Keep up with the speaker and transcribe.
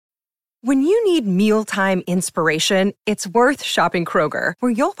When you need mealtime inspiration, it's worth shopping Kroger,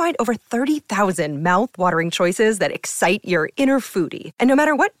 where you'll find over 30,000 mouth-watering choices that excite your inner foodie. And no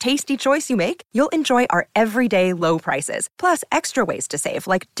matter what tasty choice you make, you'll enjoy our everyday low prices, plus extra ways to save,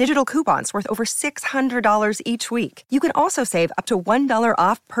 like digital coupons worth over $600 each week. You can also save up to $1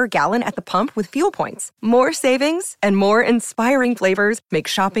 off per gallon at the pump with fuel points. More savings and more inspiring flavors make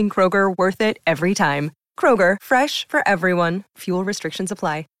shopping Kroger worth it every time. Kroger, fresh for everyone. Fuel restrictions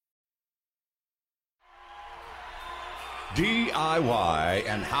apply. DIY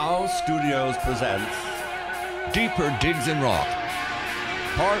and House Studios presents Deeper Digs in Rock,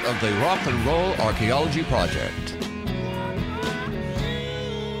 part of the Rock and Roll Archaeology Project.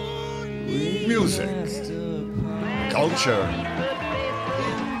 Music, culture,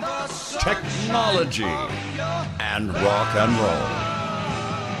 technology, and rock and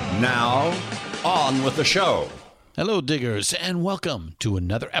roll. Now, on with the show. Hello, diggers, and welcome to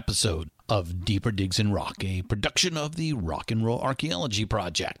another episode of Deeper Digs in Rock, a production of the Rock and Roll Archaeology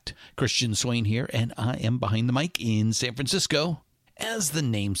Project. Christian Swain here, and I am behind the mic in San Francisco. As the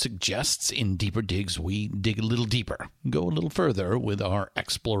name suggests, in Deeper Digs, we dig a little deeper, go a little further with our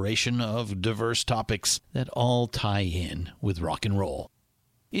exploration of diverse topics that all tie in with rock and roll.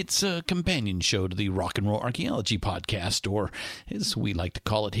 It's a companion show to the Rock and Roll Archaeology Podcast, or as we like to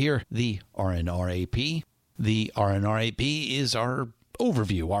call it here, the RNRAP. The RNRAP is our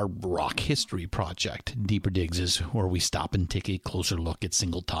overview, our rock history project. Deeper Digs is where we stop and take a closer look at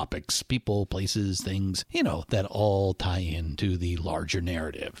single topics, people, places, things, that all tie into the larger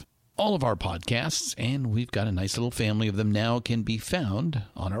narrative. All of our podcasts, and we've got a nice little family of them now, can be found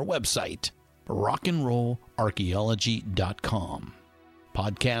on our website, rockandrollarchaeology.com.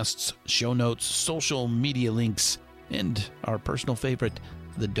 Podcasts, show notes, social media links, and our personal favorite,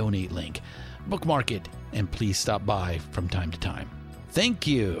 the donate link. Bookmark it, and please stop by from time to time. Thank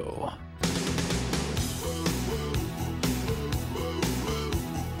you.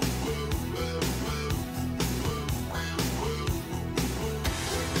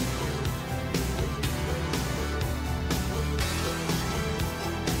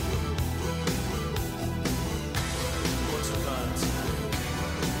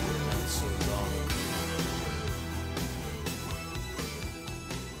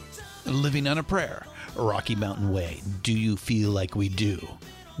 Living on a Prayer, Rocky Mountain Way, Do You Feel Like We Do?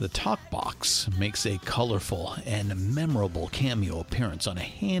 The Talk Box makes a colorful and memorable cameo appearance on a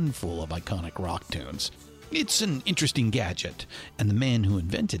handful of iconic rock tunes. It's an interesting gadget, and the man who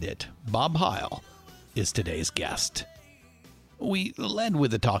invented it, Bob Heil, is today's guest. We led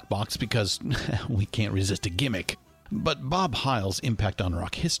with the Talk Box because we can't resist a gimmick, but Bob Heil's impact on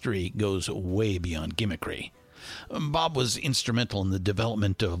rock history goes way beyond gimmickry. Bob was instrumental in the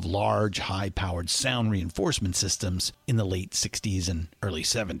development of large, high-powered sound reinforcement systems in the late 60s and early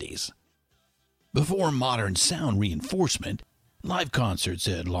 70s. Before modern sound reinforcement, live concerts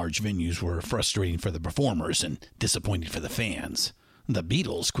at large venues were frustrating for the performers and disappointing for the fans. The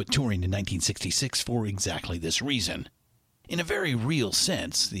Beatles quit touring in 1966 for exactly this reason. In a very real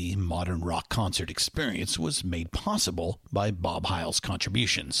sense, the modern rock concert experience was made possible by Bob Heil's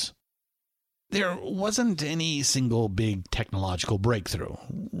contributions. There wasn't any single big technological breakthrough.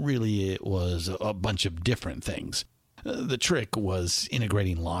 Really, it was a bunch of different things. The trick was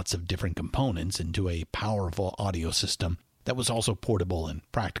integrating lots of different components into a powerful audio system that was also portable and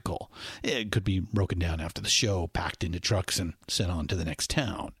practical. It could be broken down after the show, packed into trucks, and sent on to the next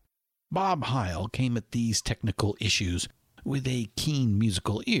town. Bob Heil came at these technical issues with a keen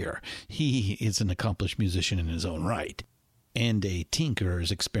musical ear. He is an accomplished musician in his own right, and a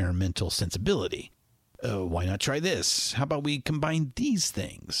tinkerer's experimental sensibility. Why not try this? How about we combine these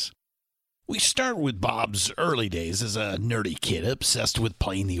things? We start with Bob's early days as a nerdy kid obsessed with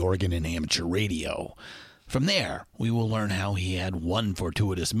playing the organ in amateur radio. From there, we will learn how he had one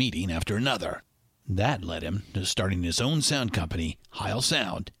fortuitous meeting after another. That led him to starting his own sound company, Heil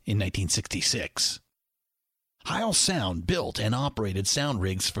Sound, in 1966. Heil Sound built and operated sound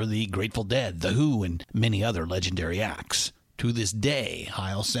rigs for the Grateful Dead, The Who, and many other legendary acts. To this day,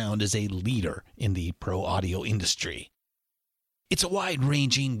 Heil Sound is a leader in the pro audio industry. It's a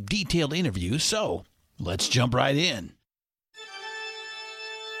wide-ranging, detailed interview, so let's jump right in.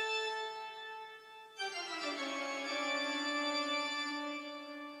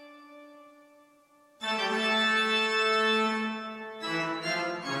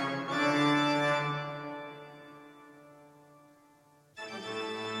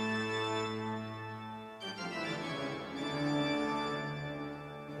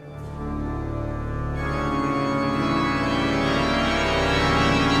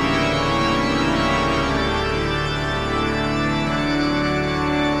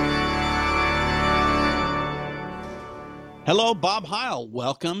 Hello, Bob Heil.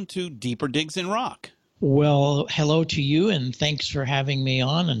 Welcome to Deeper Digs in Rock. Well, hello to you, and thanks for having me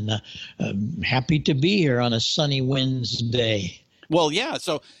on, and I'm happy to be here on a sunny Wednesday. Well, yeah,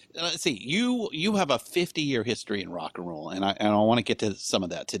 so let's see. You have a 50-year history in rock and roll, and I want to get to some of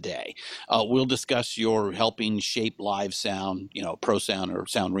that today. We'll discuss your helping shape live sound, pro sound or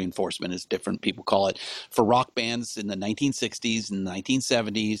sound reinforcement, as different people call it, for rock bands in the 1960s and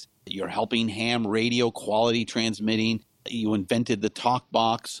 1970s. You're helping ham radio quality transmitting. You invented the talk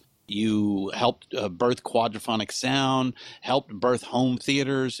box. You helped birth quadraphonic sound, helped birth home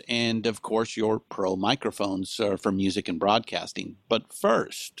theaters, and, of course, your pro microphones for music and broadcasting. But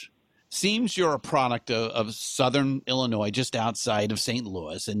first, seems you're a product of Southern Illinois, just outside of St.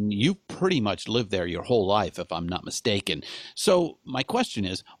 Louis, and you've pretty much lived there your whole life, if I'm not mistaken. So my question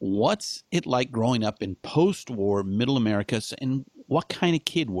is, what's it like growing up in post-war Middle America, and what kind of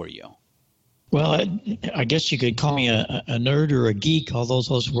kid were you? Well, I guess you could call me a nerd or a geek, although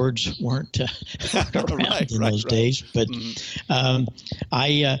those words weren't around in those days. But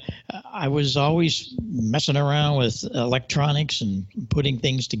I was always messing around with electronics and putting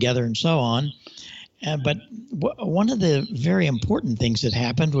things together and so on. But one of the very important things that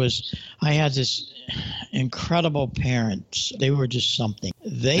happened was I had this incredible parents. They were just something.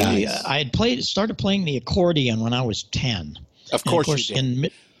 Nice. I had started playing the accordion when I was 10. Of course you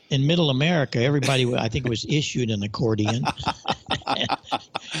did. In Middle America, everybody, I think, was issued an accordion.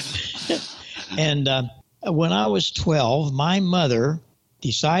 And when I was 12, my mother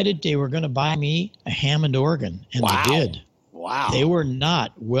decided they were going to buy me a Hammond organ, and Wow. they did. Wow. They were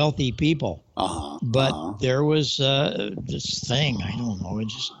not wealthy people. But there was this thing, I don't know, it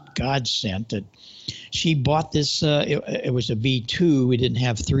just God sent that. She bought this, it was a B2. We didn't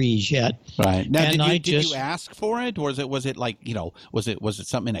have 3s yet. Right. Now, And did you ask for it? Or was it like, was it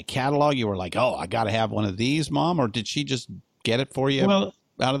something in a catalog? You were like, oh, I got to have one of these, Mom? Or did she just get it for you out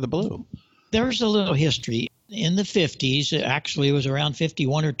of the blue? There's a little history. In the 50s, actually it was around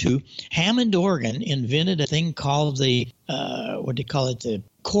 51 or 2, Hammond organ invented a thing called the, the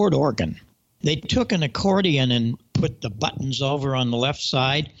chord organ. They took an accordion and put the buttons over on the left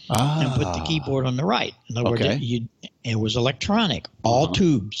side and put the keyboard on the right. In other words, it was electronic, all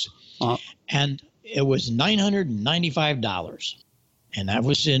tubes. And it was $995. And that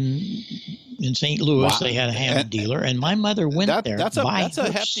was in St. Louis. Wow. They had a Hammond dealer, and my mother went there. That's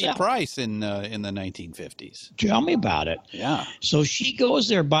a hefty price in the 1950s. Tell me about it. Yeah. So she goes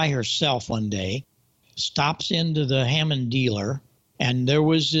there by herself one day, stops into the Hammond dealer, and there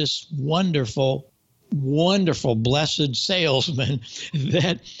was this wonderful, blessed salesman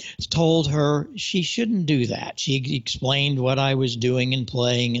that told her she shouldn't do that. She explained what I was doing and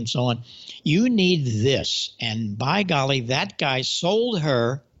playing and so on. You need this. And by golly, that guy sold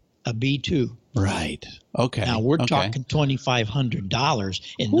her a B2. Right. Okay. Now, we're talking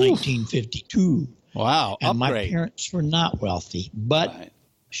 $2,500 in 1952. Wow. And upgrade. My parents were not wealthy, but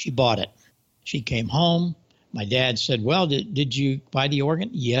she bought it. She came home. My dad said, well, did you buy the organ?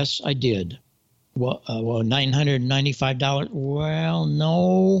 Yes, I did. Well, $995. Well,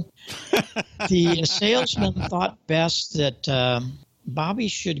 no. The salesman thought best that Bobby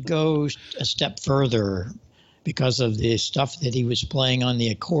should go a step further because of the stuff that he was playing on the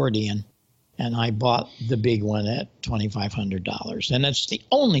accordion. And I bought the big one at $2,500. And that's the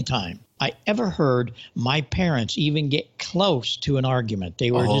only time I ever heard my parents even get close to an argument.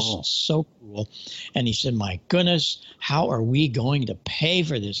 They were just so cool. And he said, my goodness, how are we going to pay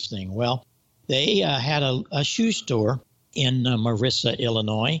for this thing? Well, they had a shoe store in Marissa,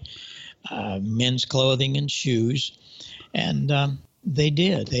 Illinois, men's clothing and shoes. And they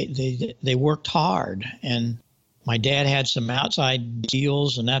did. They worked hard. And my dad had some outside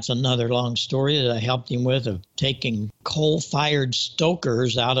deals, and that's another long story that I helped him with, of taking coal-fired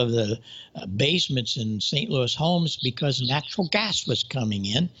stokers out of the basements in St. Louis homes because natural gas was coming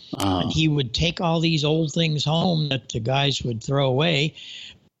in. And he would take all these old things home that the guys would throw away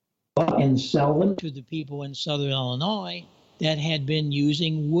and sell them to the people in Southern Illinois that had been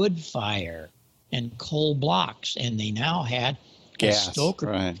using wood fire and coal blocks, and they now had gas, a stoker.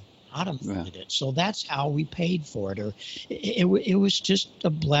 Right. It. So that's how we paid for it. Or it was just a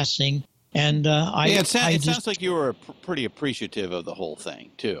blessing. And it sounds like you were pretty appreciative of the whole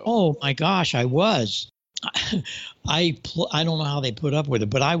thing too. Oh my gosh, I was. I don't know how they put up with it,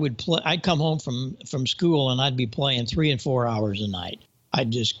 but I'd come home from school and I'd be playing 3 and 4 hours a night. I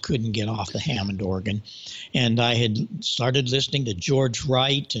just couldn't get off the Hammond organ. And I had started listening to George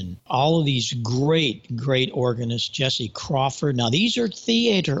Wright and all of these great organists, Jesse Crawford. Now, these are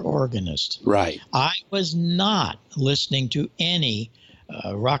theater organists. Right. I was not listening to any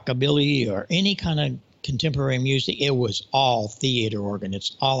rockabilly or any kind of contemporary music. It was all theater organ.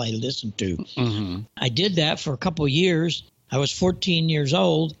 It's all I listened to. Mm-hmm. I did that for a couple of years. I was 14 years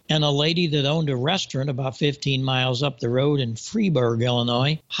old, and a lady that owned a restaurant about 15 miles up the road in Freeburg,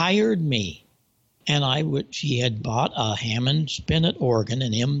 Illinois, hired me. And she had bought a Hammond spinet organ,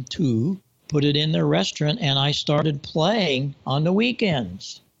 an M2, put it in their restaurant, and I started playing on the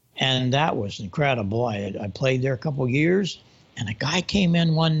weekends. And that was incredible. I played there a couple of years, and a guy came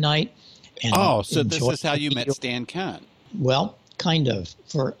in one night. And so this is how you met Stan Kahn. Well, kind of.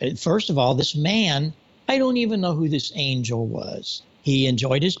 First of all, this man, I don't even know who this angel was. He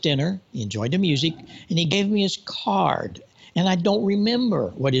enjoyed his dinner, he enjoyed the music, and he gave me his card. And I don't remember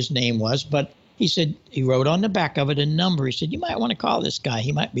what his name was, but he said, he wrote on the back of it a number. He said, you might want to call this guy.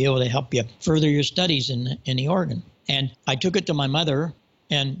 He might be able to help you further your studies in the organ. And I took it to my mother,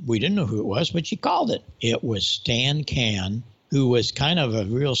 and we didn't know who it was, but she called it. It was Stan Kahn, who was kind of a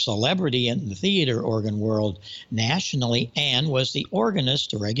real celebrity in the theater organ world nationally, and was the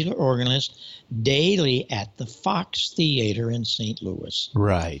organist, a regular organist, daily at the Fox Theater in St. Louis.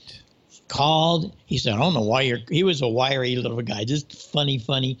 Right. Called. He said, I don't know why he was a wiry little guy, just funny,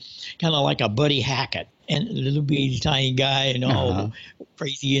 kind of like a Buddy Hackett. And a little bitty tiny guy,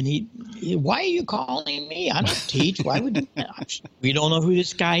 crazy. And he, why are you calling me? I don't teach. Why would we don't know who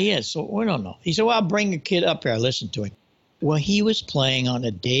this guy is, so we don't know. He said, well, I'll bring a kid up here. Listen to him. Well, he was playing on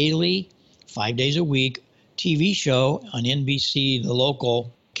a daily, 5 days a week TV show on NBC, the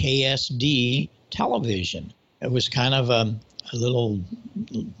local KSD television. It was kind of a little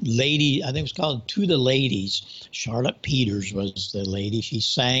lady, I think it was called To the Ladies. Charlotte Peters was the lady. She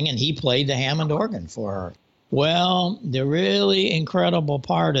sang, and he played the Hammond organ for her. Well, the really incredible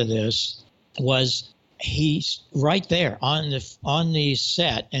part of this was he's right there on the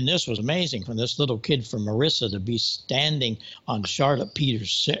set, and this was amazing for this little kid from Marissa to be standing on Charlotte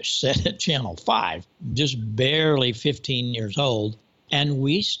Peters' set at Channel 5, just barely 15 years old. And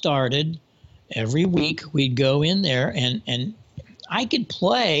we started every week. We'd go in there, and I could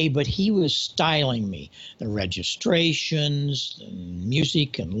play, but he was styling me. The registrations, the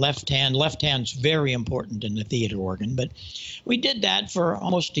music, and left hand. Left hand's very important in the theater organ. But we did that for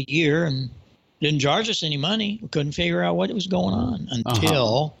almost a year, and didn't charge us any money. We couldn't figure out what was going on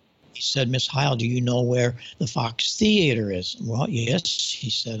until he said, Miss Heil, do you know where the Fox Theater is? Well, yes, he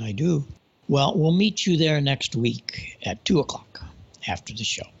said, I do. Well, we'll meet you there next week at 2 o'clock after the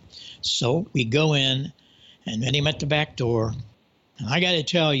show. So we go in and met him at the back door. And I got to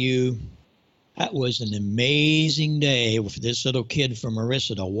tell you, that was an amazing day for this little kid from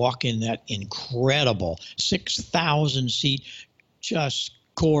Marissa to walk in that incredible 6,000 seat, just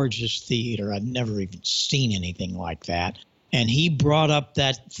gorgeous theater. I've never even seen anything like that. And he brought up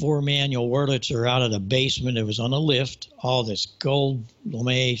that four-manual Wurlitzer out of the basement. It was on a lift, all this gold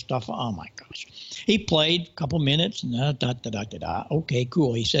lame stuff. Oh, my gosh. He played a couple minutes. And Okay,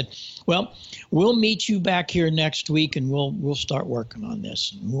 cool. He said, well, we'll meet you back here next week, and we'll start working on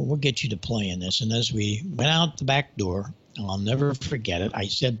this. And we'll get you to play in this. And as we went out the back door, and I'll never forget it, I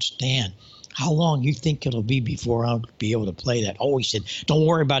said, Stan, how long you think it'll be before I'll be able to play that? Oh, he said, don't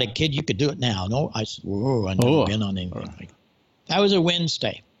worry about it, kid. You could do it now. No, I said, whoa, I've never been on anything like that. That was a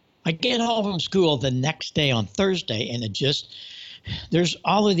Wednesday. I get home from school the next day on Thursday, and there's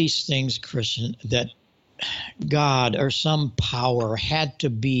all of these things, Christian, that God or some power had to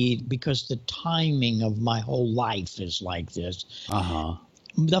be, because the timing of my whole life is like this.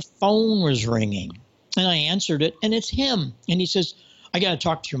 The phone was ringing, and I answered it, and it's him. And he says, I got to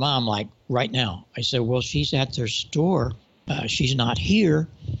talk to your mom, like, right now. I said, well, she's at their store. She's not here.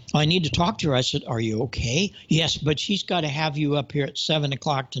 I need to talk to her. I said, are you okay? Yes, but she's got to have you up here at 7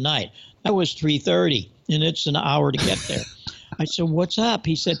 o'clock tonight. That was 3:30, and it's an hour to get there. I said, what's up?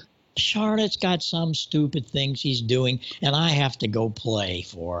 He said, Charlotte's got some stupid thing she's doing, and I have to go play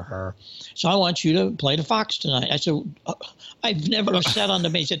for her. So I want you to play the Fox tonight. I said, I've never sat on the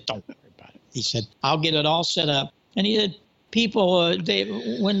bench. He said, don't worry about it. He said, I'll get it all set up. And he said, people,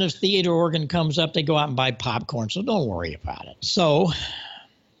 when the theater organ comes up, they go out and buy popcorn, so don't worry about it. So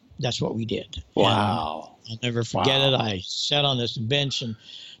that's what we did. Wow. And I'll never forget it. I sat on this bench and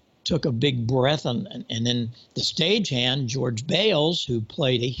took a big breath, and then the stagehand, George Bales, who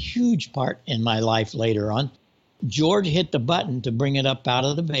played a huge part in my life later on, George hit the button to bring it up out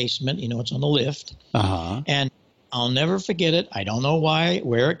of the basement. You know, it's on the lift. And I'll never forget it. I don't know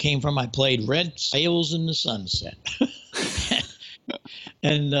where it came from. I played Red Sails in the Sunset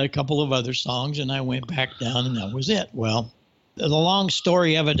and a couple of other songs, and I went back down, and that was it. Well, the long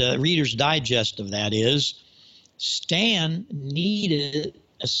story of it, the Reader's Digest of that is Stan needed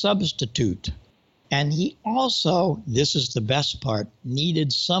a substitute. And he also, this is the best part,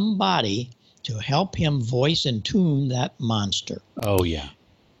 needed somebody to help him voice and tune that monster. Oh, yeah.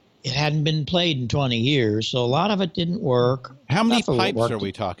 It hadn't been played in 20 years, so a lot of it didn't work. How many pipes are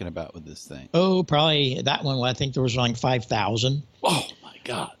we talking about with this thing? Oh, probably that one, I think there was like 5,000. Oh, my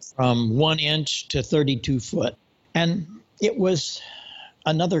God. From 1 inch to 32 foot. And it was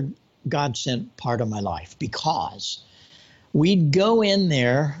another godsend part of my life because we'd go in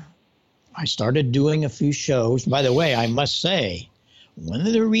there. I started doing a few shows. By the way, I must say, one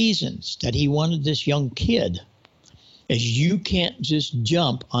of the reasons that he wanted this young kid is you can't just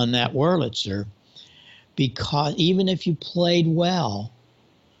jump on that Wurlitzer, because even if you played well,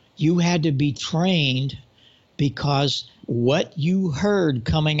 you had to be trained, because what you heard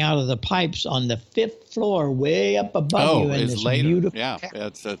coming out of the pipes on the 5th floor way up above you in this later. Beautiful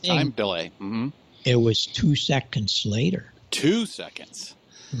it's a time delay. Mm-hmm. It was 2 seconds later. 2 seconds.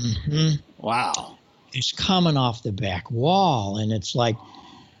 Mm-hmm. Wow. It's coming off the back wall, and it's like,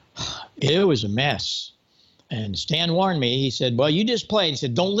 it was a mess. And Stan warned me. He said, well, you just played. He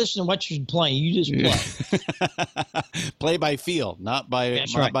said, don't listen to what you're playing. You just play. Play by feel, not by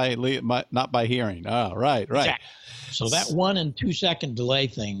hearing. Oh, right. Exactly. So that 1 and 2 second delay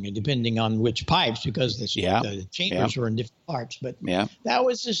thing, depending on which pipes, because the chambers were in different parts. But that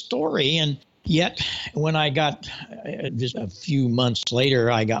was the story. And yet, when I got, just a few months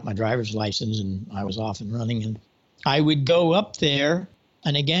later, I got my driver's license and I was off and running. And I would go up there.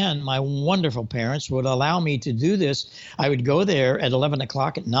 And again, my wonderful parents would allow me to do this. I would go there at 11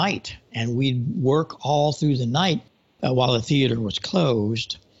 o'clock at night, and we'd work all through the night while the theater was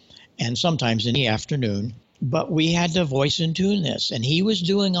closed, and sometimes in the afternoon. But we had to voice and tune this, and he was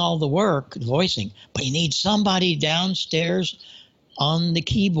doing all the work, voicing. But you need somebody downstairs on the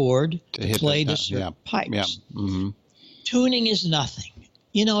keyboard to play the pipes. Yeah. Mm-hmm. Tuning is nothing.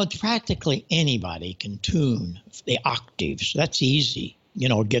 You know, practically anybody can tune the octaves. That's easy. You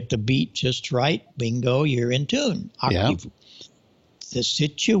know, get the beat just right. Bingo, you're in tune. Octave. Yeah. The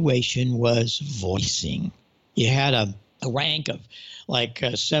situation was voicing. You had a rank of like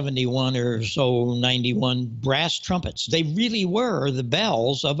 71 or so, 91 brass trumpets. They really were the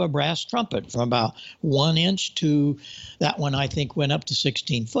bells of a brass trumpet, from about 1 inch to that one I think went up to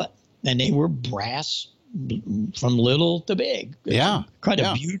 16 foot. And they were brass from little to big. Yeah. Quite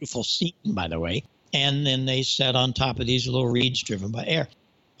a beautiful scene, by the way. And then they sat on top of these little reeds driven by air.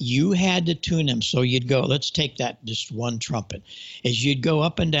 You had to tune them. So you'd go, let's take that, just one trumpet. As you'd go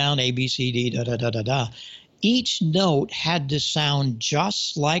up and down, A, B, C, D, da, da, da, da, da. Each note had to sound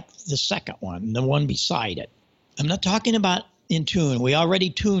just like the second one, the one beside it. I'm not talking about in tune. We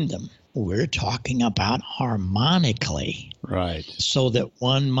already tuned them. We're talking about harmonically. Right. So that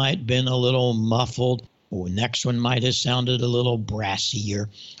one might have been a little muffled. The next one might have sounded a little brassier.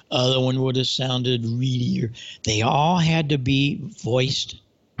 Other one would have sounded reedier. They all had to be voiced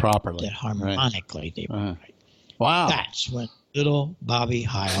properly, harmonically. Right. They were right. Wow. That's when little Bobby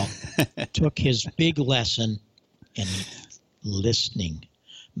Heil took his big lesson in listening,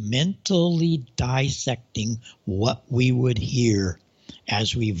 mentally dissecting what we would hear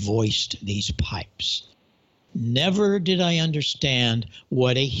as we voiced these pipes. Never did I understand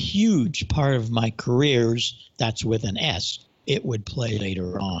what a huge part of my careers, that's with an S, it would play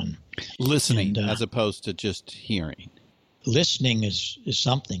later on. Listening as opposed to just hearing. Listening is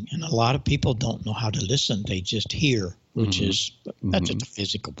something, and a lot of people don't know how to listen. They just hear, which is, that's just a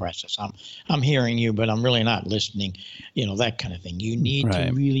physical process. I'm hearing you, but I'm really not listening, you know, that kind of thing. You need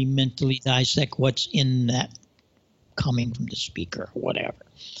to really mentally dissect what's in that coming from the speaker or whatever.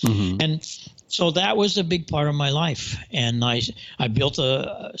 And so that was a big part of my life. And I built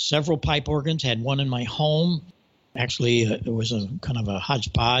several pipe organs, had one in my home. Actually, it was a kind of a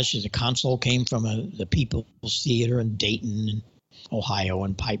hodgepodge. The console came from the People's Theater in Dayton and Ohio,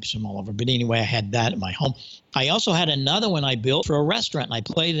 and pipes from all over. But anyway, I had that at my home. I also had another one I built for a restaurant, and I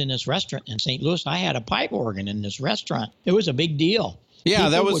played in this restaurant in St. Louis. I had a pipe organ in this restaurant. It was a big deal. Yeah,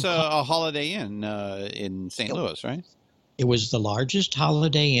 people that was a Holiday Inn in St. Louis, right? It was the largest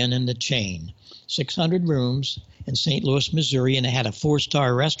Holiday Inn in the chain, 600 rooms in St. Louis, Missouri, and it had a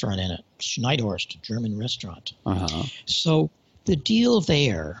 4-star restaurant in it, Schneidhorst, a German restaurant. So the deal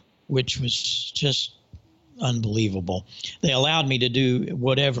there, which was just unbelievable, they allowed me to do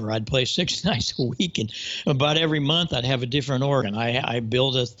whatever. I'd play 6 nights a week, and about every month I'd have a different organ.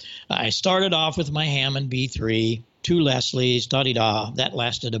 I started off with my Hammond B3, 2 Leslies, da-di-da. That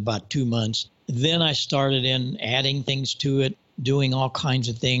lasted about 2 months. Then I started adding things to it, doing all kinds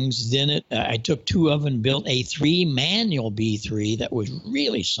of things. Then I took 2 of them and built a 3 manual B3 that was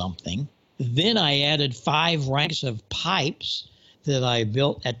really something. Then I added 5 ranks of pipes that I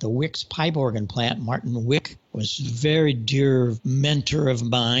built at the Wicks pipe organ plant. Martin Wick was a very dear mentor of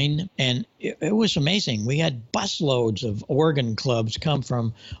mine, and it was amazing. We had busloads of organ clubs come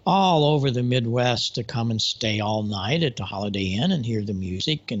from all over the Midwest to come and stay all night at the Holiday Inn and hear the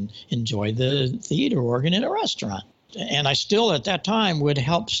music and enjoy the theater organ in a restaurant. And I still, at that time, would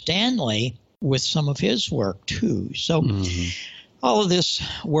help Stanley with some of his work, too. So all of this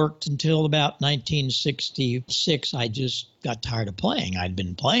worked until about 1966. I just got tired of playing. I'd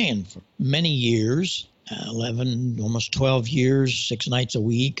been playing for many years, 11, almost 12 years, 6 nights a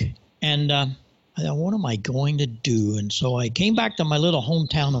week. And I thought, what am I going to do? And so I came back to my little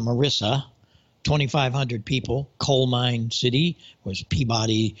hometown of Marissa, 2,500 people, coal mine city, was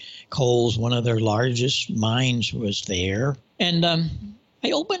Peabody Coals, one of their largest mines was there. And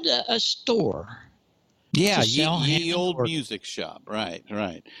I opened a store. Yeah, Ye Old Music Shop. Right.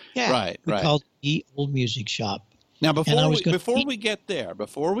 Yeah, we called it Ye Old Music Shop. Now, before we get there,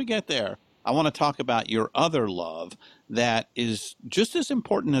 I want to talk about your other love that is just as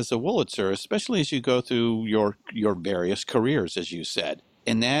important as the Wurlitzer, especially as you go through your various careers, as you said,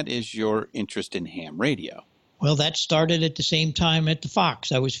 and that is your interest in ham radio. Well, that started at the same time at the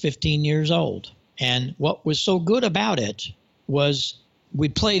Fox. I was 15 years old. And what was so good about it was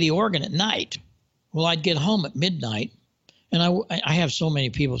we'd play the organ at night. Well, I'd get home at midnight, and I have so many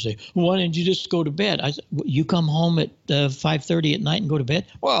people say, well, why didn't you just go to bed? I said, you come home at 5:30 at night and go to bed?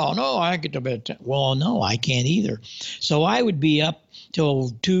 Well, no, I get to bed at 10. Well, no, I can't either. So I would be up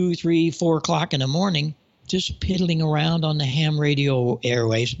till 2, 3, 4 o'clock in the morning just piddling around on the ham radio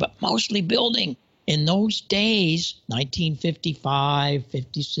airwaves, but mostly building. In those days, 1955,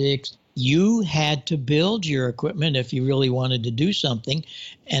 56, you had to build your equipment if you really wanted to do something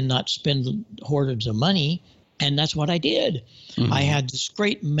and not spend hordes of money. And that's what I did. Mm-hmm. I had this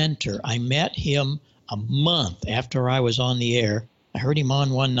great mentor. I met him a month after I was on the air. I heard him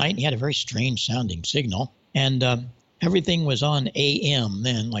on one night, and he had a very strange sounding signal. And everything was on AM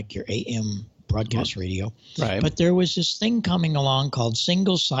then, like your AM broadcast radio. Right. But there was this thing coming along called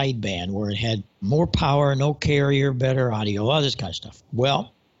single sideband, where it had more power, no carrier, better audio, all this kind of stuff.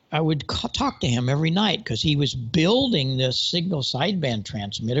 Well, I would talk to him every night because he was building this single sideband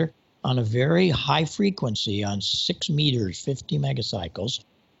transmitter on a very high frequency on 6 meters, 50 megacycles.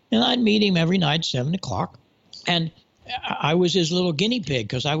 And I'd meet him every night, 7 o'clock. And I was his little guinea pig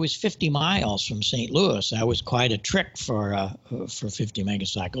because I was 50 miles from St. Louis. That was quite a trick for 50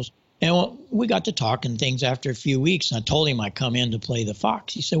 megacycles. And we got to talking things after a few weeks. And I told him I'd come in to play the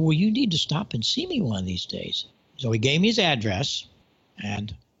Fox. He said, well, you need to stop and see me one of these days. So he gave me his address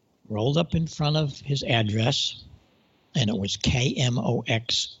and rolled up in front of his address, and it was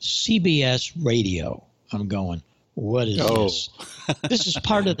KMOX CBS Radio. I'm going, what is this? This is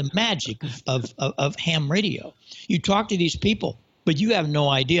part of the magic of ham radio. You talk to these people, but you have no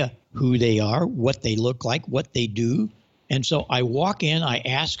idea who they are, what they look like, what they do. And so I walk in, I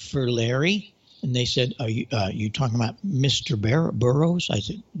ask for Larry, and they said, are you talking about Mr. Burroughs? I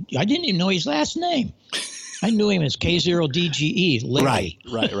said, I didn't even know his last name. I knew him as K0DGE, Larry.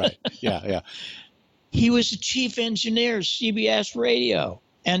 Right. Yeah. He was the chief engineer of CBS Radio.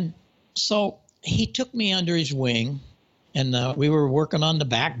 And so he took me under his wing, and we were working on the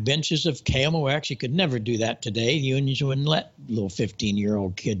back benches of KMOX. You could never do that today. The unions wouldn't let a little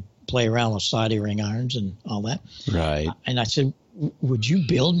 15-year-old kid play around with soldering irons and all that. Right. And I said, would you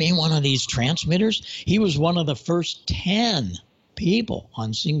build me one of these transmitters? He was one of the first 10 people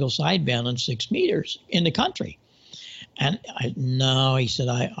on single sideband on 6 meters in the country. And no, he said,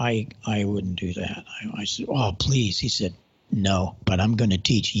 I wouldn't do that. I said, oh, please. He said, no, but I'm going to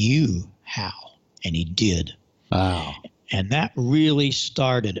teach you how. And he did. Wow. And that really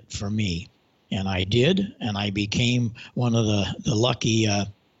started it for me. And I did. And I became one of the lucky,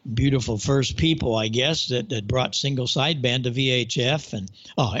 beautiful first people, I guess, that brought single sideband to VHF. And,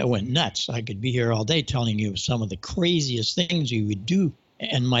 it went nuts. I could be here all day telling you some of the craziest things you would do.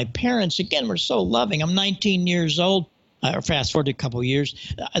 And my parents, again, were so loving. I'm 19 years old. Fast forward a couple of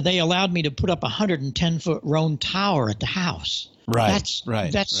years. They allowed me to put up a 110-foot Roan tower at the house. Right.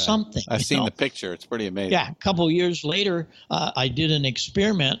 That's something. I've seen the picture. It's pretty amazing. Yeah. A couple of years later, I did an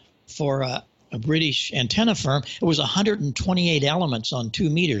experiment for a British antenna firm. It was 128 elements on 2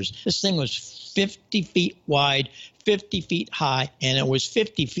 meters. This thing was 50 feet wide, 50 feet high, and it was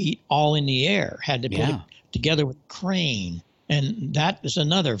 50 feet all in the air. Had to put it together with a crane. And that is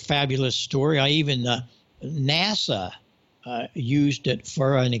another fabulous story. I even NASA used it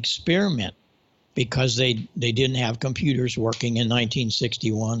for an experiment because they didn't have computers working in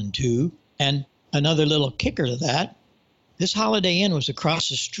 1961 and 2. And another little kicker to that, this Holiday Inn was across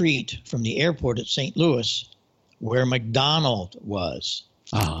the street from the airport at St. Louis, where McDonald was,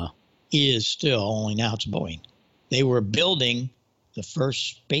 is still, only now it's Boeing. They were building the first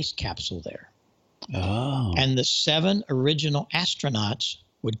space capsule there. Oh. And the 7 original astronauts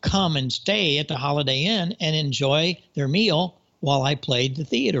would come and stay at the Holiday Inn and enjoy their meal while I played the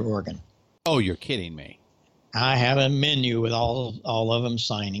theater organ. Oh, you're kidding me. I have a menu with all of them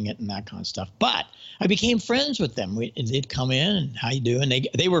signing it and that kind of stuff. But I became friends with them. They'd come in and how you doing?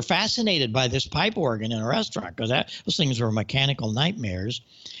 They were fascinated by this pipe organ in a restaurant because those things were mechanical nightmares.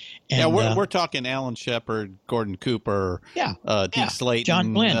 And, we're talking Alan Shepard, Gordon Cooper, Deke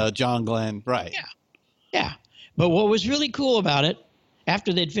Slayton, John Glenn, right? Yeah. But what was really cool about it,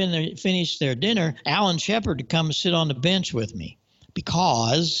 after they'd finished their dinner, Alan Shepard would come sit on the bench with me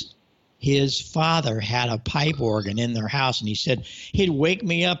because his father had a pipe organ in their house, and he said he'd wake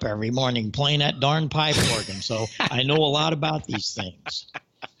me up every morning playing that darn pipe organ. So I know a lot about these things.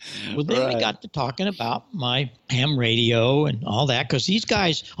 Well, then we got to talking about my ham radio and all that, because these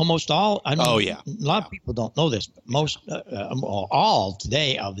guys, almost all, a lot of people don't know this, but most, all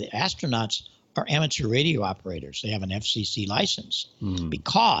today of the astronauts are amateur radio operators. They have an FCC license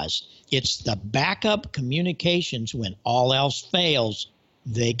because it's the backup communications when all else fails.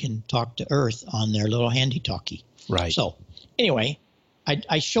 They can talk to Earth on their little handy-talkie. Right. So anyway,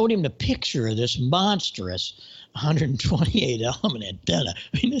 I showed him the picture of this monstrous 128 element antenna.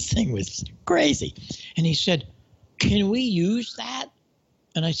 I mean, this thing was crazy. And he said, "Can we use that?"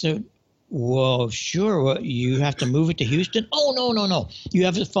 And I said, "Well, sure. Well, you have to move it to Houston?" "Oh, no. You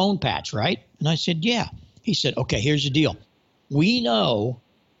have the phone patch, right?" And I said, "Yeah." He said, "Okay, here's the deal. We know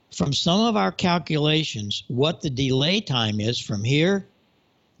from some of our calculations what the delay time is from here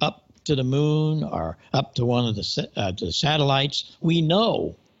up to the moon or up to one of the satellites. We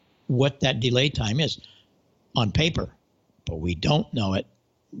know what that delay time is on paper, but we don't know it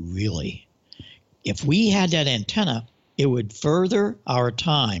really. If we had that antenna, it would further our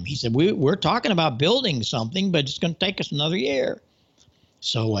time." He said, we're talking about building something, but it's going to take us another year.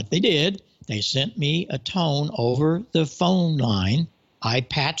 So what they did, they sent me a tone over the phone line. I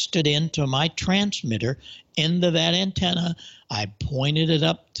patched it into my transmitter into that antenna. I pointed it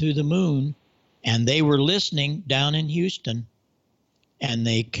up to the moon, and they were listening down in Houston, and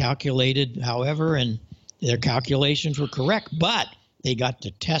they calculated however, and their calculations were correct, but they got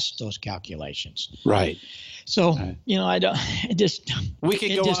to test those calculations. Right. So, I don't, we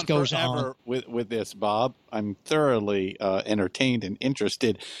could go on forever with this, Bob. I'm thoroughly entertained and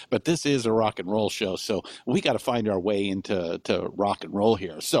interested, but this is a rock and roll show, so we got to find our way into rock and roll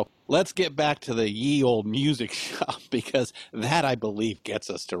here. So let's get back to the ye old music shop, because that, I believe, gets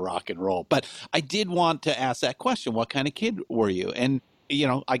us to rock and roll. But I did want to ask that question. What kind of kid were you? And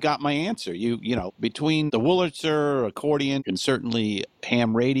I got my answer. Between the Wurlitzer, accordion, and certainly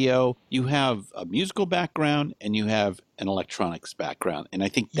ham radio, you have a musical background and you have an electronics background. And I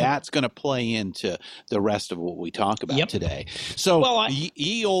think that's going to play into the rest of what we talk about today. So,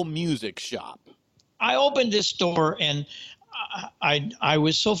 ye old music shop. I opened this store, and I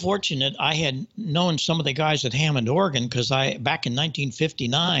was so fortunate. I had known some of the guys at Hammond Organ because back in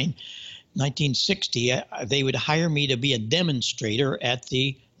 1959, 1960, they would hire me to be a demonstrator at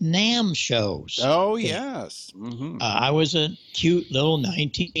the NAMM shows. Oh, yes. Mm-hmm. I was a cute little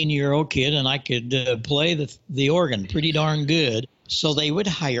 19-year-old kid, and I could play the organ pretty darn good. So they would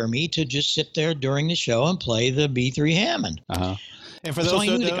hire me to just sit there during the show and play the B3 Hammond. Uh-huh. And for those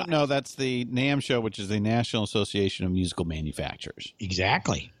who don't know, that's the NAMM show, which is the National Association of Musical Manufacturers.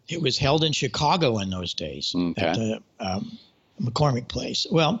 Exactly. It was held in Chicago in those days at the McCormick Place.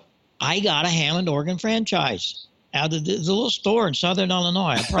 Well, I got a Hammond organ franchise out of the little store in Southern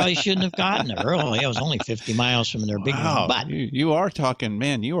Illinois. I probably shouldn't have gotten it early. I was only 50 miles from their big one. But you are talking,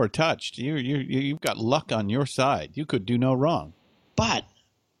 man, you are touched. You've got luck on your side. You could do no wrong. But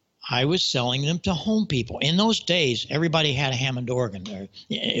I was selling them to home people. In those days, everybody had a Hammond organ.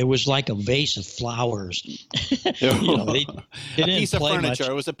 It was like a vase of flowers. They didn't a piece of play furniture. much.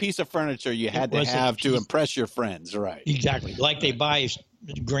 It was a piece of furniture you had to have to impress your friends, right? Exactly. Like they buy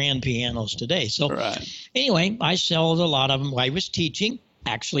grand pianos today. So anyway, I sold a lot of them. I was teaching.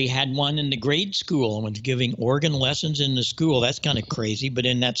 Actually had one in the grade school and was giving organ lessons in the school. That's kind of crazy, but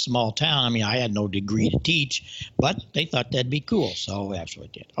in that small town, I mean, I had no degree to teach, but they thought that'd be cool, so that's what I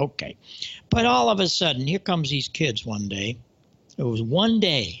did. Okay. But all of a sudden, here comes these kids one day. It was one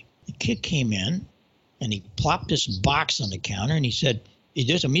day, the kid came in, and he plopped this box on the counter, and he said,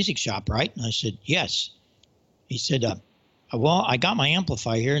 "There's a music shop, right?" And I said, "Yes." He said, "Well, I got my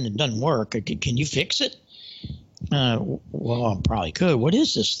amplifier here, and it doesn't work. Can you fix it?" Well, I probably could. "What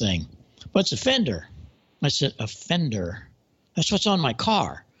is this thing?" "Well, it's a Fender." I said, "A Fender? That's what's on my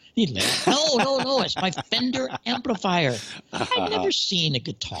car." He laughed. No, it's my Fender amplifier. I'd never seen a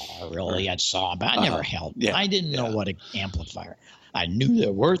guitar, really. I saw, but I never held it. Yeah, I didn't know what an amplifier. I knew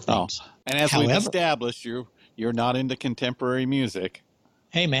there were things. And as we've established, you're not into contemporary music.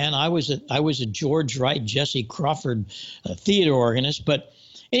 Hey, man, I was a George Wright, Jesse Crawford theater organist. But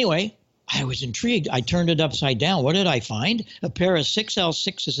anyway, I was intrigued. I turned it upside down. What did I find? A pair of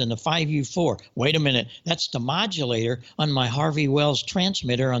 6L6s and a 5U4. Wait a minute. That's the modulator on my Harvey Wells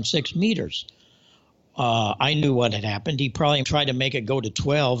transmitter on 6 meters. I knew what had happened. He probably tried to make it go to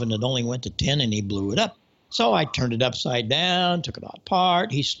 12, and it only went to 10, and he blew it up. So I turned it upside down, took it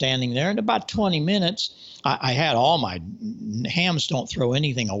apart. He's standing there. In about 20 minutes, I had all my hams don't throw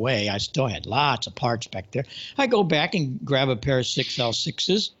anything away. I still had lots of parts back there. I go back and grab a pair of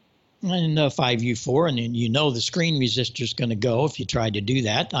 6L6s and a 5U4, and then the screen resistor's going to go if you try to do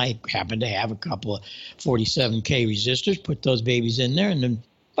that. I happen to have a couple of 47K resistors, put those babies in there, and then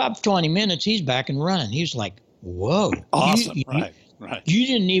about 20 minutes, he's back and running. He's like, whoa. Awesome, right. You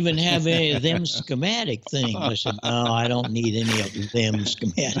didn't even have any of them schematic things. I said, no, I don't need any of them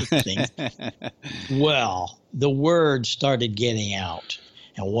schematic things. Well, the word started getting out.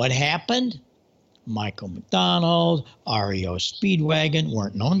 And what happened? Michael McDonald, REO Speedwagon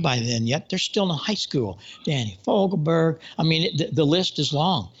weren't known by then yet. They're still in high school. Danny Fogelberg. I mean, the list is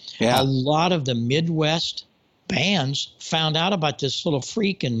long. Yeah. A lot of the Midwest bands found out about this little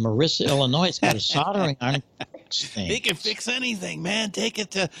freak in Marissa, Illinois. It's got a soldering iron thing. He can fix anything, man. Take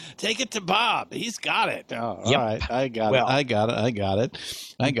it to Bob. He's got it. Oh, Yep. All right. I got it.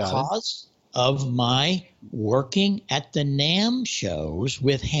 Because of my working at the NAMM shows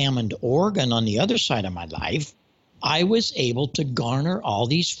with Hammond organ on the other side of my life, I was able to garner all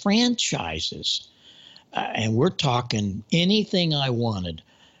these franchises. And we're talking anything I wanted.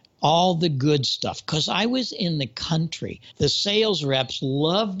 All the good stuff, because I was in the country. The sales reps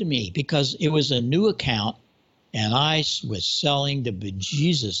loved me because it was a new account, and I was selling the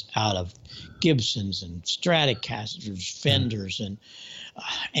bejesus out of Gibsons and Stratocasters, Fenders, and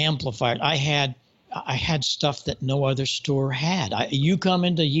amplifiers. I had stuff that no other store had. You come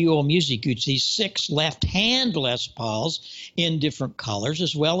into UO Music, you'd see 6 left-hand Les Pauls in different colors,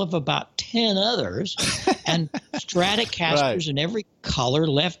 as well as about 10 others, and Stratocasters in every color,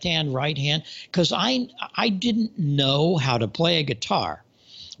 left-hand, right-hand, because I didn't know how to play a guitar.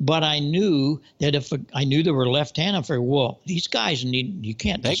 But I knew that if I knew they were left-handed, I figured, well, these guys you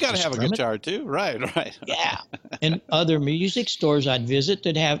can't. They got to have a guitar too, right? Yeah. And other music stores I'd visit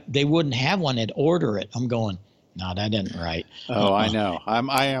they wouldn't have one. They'd order it. I'm going, no, that isn't right. Oh, I know.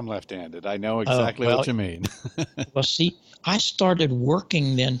 I am left-handed. I know exactly what you mean. Well, see, I started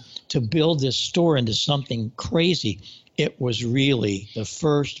working then to build this store into something crazy. It was really the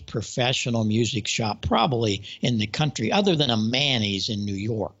first professional music shop probably in the country, other than a Manny's in New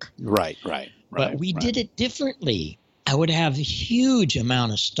York. Right. But we did it differently. I would have a huge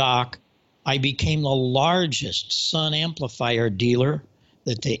amount of stock. I became the largest Sun amplifier dealer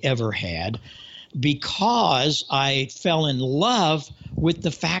that they ever had because I fell in love with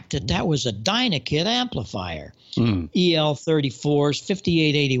the fact that was a Dynakit amplifier. EL34s,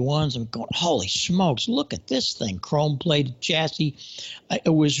 5881s. I'm going, holy smokes, look at this thing. Chrome-plated chassis.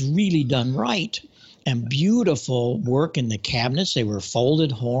 It was really done right. And beautiful work in the cabinets. They were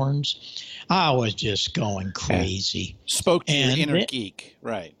folded horns. I was just going crazy. Spoke to your inner geek,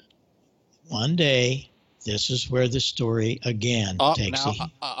 right. One day, this is where the story again takes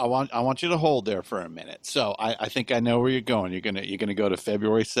now, I want you to hold there for a minute. So I think I know where you're going. You're gonna go to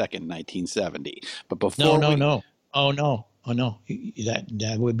February 2nd, 1970. But before no. Oh no.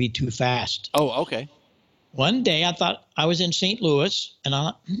 That would be too fast. Oh, okay. One day I thought I was in St. Louis, and I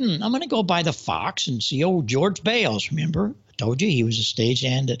thought, I'm going to go by the Fox and see old George Bales. Remember, I told you he was a stage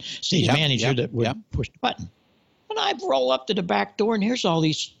manager that would push the button. And I roll up to the back door, and here's all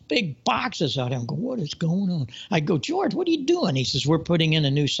these big boxes out there. I'm going, what is going on? I go, George, what are you doing? He says, we're putting in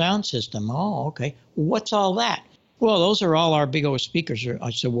a new sound system. Oh, okay. What's all that? Well, those are all our big old speakers.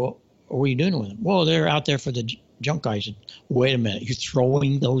 I said, well, what are you doing with them? Well, they're out there for the junk guys. I said, wait a minute. You're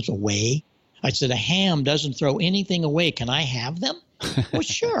throwing those away? I said, a ham doesn't throw anything away. Can I have them? Well,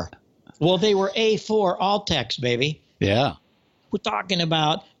 sure. Well, they were A4 Altex, baby. Yeah. We're talking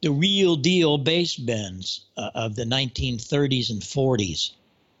about the real deal bass bends of the 1930s and 40s.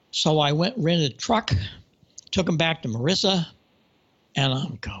 So I rented a truck, took them back to Marissa, and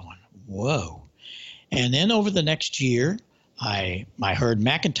I'm going, whoa. And then over the next year, I heard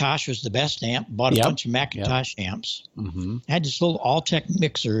McIntosh was the best amp, bought a bunch of McIntosh amps. Mm-hmm. Had this little Altec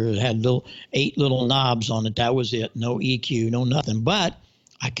mixer. It had 8 little knobs on it. That was it. No EQ, no nothing. But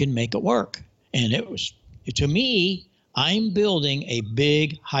I could make it work. And it was, to me, I'm building a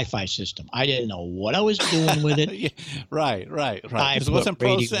big hi-fi system. I didn't know what I was doing with it. Yeah, right. It put wasn't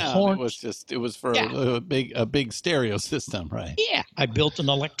pro radio sound. horns. It was for a big stereo system, right? Yeah, I built an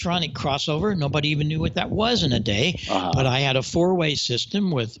electronic crossover. Nobody even knew what that was in a day. But I had a 4-way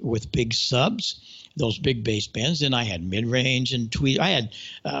system with big subs, those big bass bands. Then I had mid-range and tweet. I had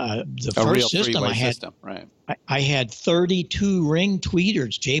the first system I had. System, right. I had 32 ring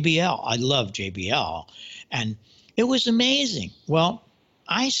tweeters, JBL. I love JBL, and it was amazing. Well,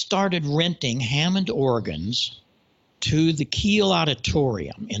 I started renting Hammond organs to the Kiel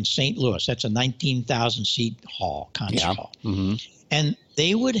Auditorium in St. Louis. That's a 19,000-seat concert hall. Mm-hmm. And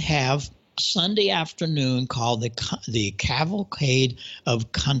they would have Sunday afternoon called the Cavalcade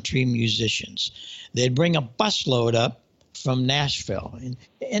of Country Musicians. They'd bring a busload up from Nashville. In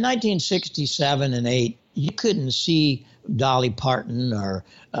 1967 and 8, you couldn't see Dolly Parton or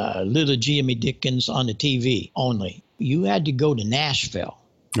little Jimmy Dickens on the TV only. You had to go to Nashville.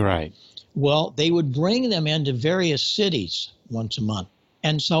 Right. Well, they would bring them into various cities once a month.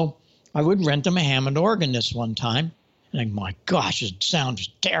 And so I would rent them a Hammond organ this one time. And my gosh, it sounds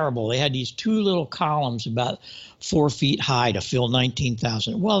terrible. They had these 2 little columns about 4 feet high to fill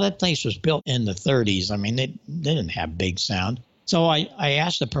 19,000. Well, that place was built in the 30s. I mean, they didn't have big sound. So I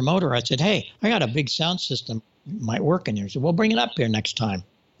asked the promoter, I said, hey, I got a big sound system. It might work in here. He said, well, bring it up here next time.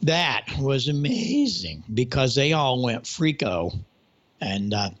 That was amazing because they all went freako.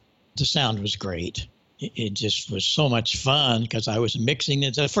 And the sound was great. It just was so much fun because I was mixing.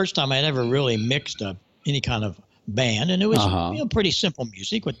 It's the first time I'd ever really mixed any kind of band, and it was pretty simple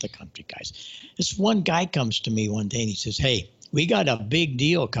music with the country guys. This one guy comes to me one day and he says, hey, we got a big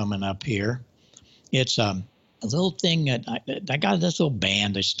deal coming up here. It's a little thing that I got this little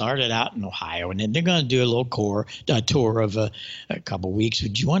band. They started out in Ohio, and then they're going to do a little tour of a couple weeks.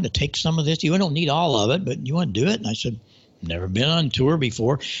 Would you want to take some of this? You don't need all of it, but you want to do it? And I said, never been on tour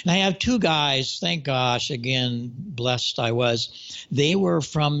before. And I have 2 guys, thank gosh, again, blessed I was. They were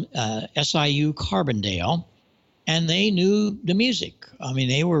from SIU Carbondale, and they knew the music. I mean,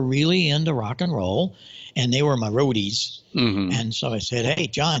 they were really into rock and roll, and they were my roadies. Mm-hmm. And so I said, hey,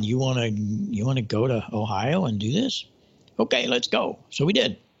 John, you want to go to Ohio and do this? Okay, let's go. So we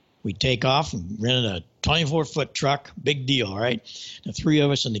did. We take off and rented a 24-foot truck, big deal, right? The 3 of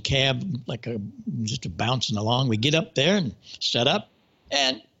us in the cab, just bouncing along. We get up there and set up,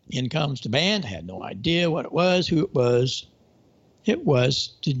 and in comes the band. I had no idea what it was, who it was. It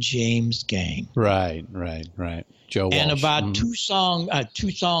was the James Gang. Right. Joe Walsh. And about 2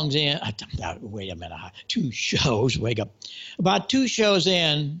 songs in, wait a minute, 2 shows, wake up. About 2 shows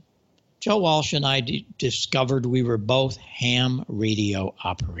in, Joe Walsh and I discovered we were both ham radio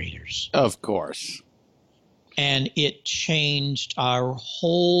operators. Of course. And it changed our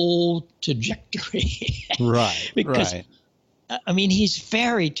whole trajectory. Right. Because, I mean, he's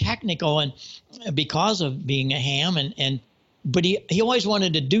very technical, and because of being a ham, but he always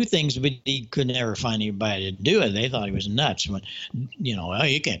wanted to do things, but he could never find anybody to do it. They thought he was nuts. When, oh,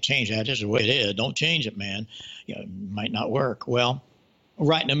 you can't change that. This is the way it is. Don't change it, man. It might not work. Well,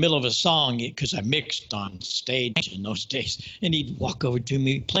 right in the middle of a song, because I mixed on stage in those days, and he'd walk over to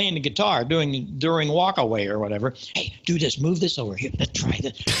me playing the guitar during walkaway or whatever. Hey, do this, move this over here. Let's try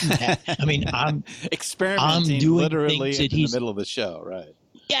that. I mean, I'm experimenting doing literally in the middle of the show, right?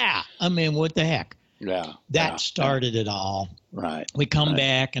 Yeah, I mean, what the heck? Yeah, that started it all. Right. We come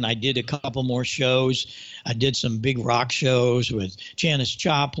back, and I did a couple more shows. I did some big rock shows with Janis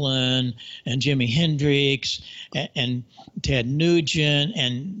Joplin and Jimi Hendrix and Ted Nugent,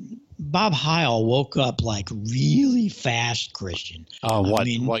 and Bob Heil woke up like really fast, Christian. Oh,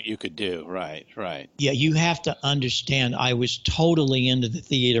 what you could do. Right. Yeah, you have to understand, I was totally into the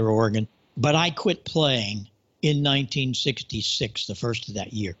theater organ, but I quit playing in 1966, the first of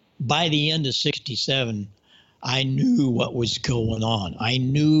that year. By the end of 67, I knew what was going on. I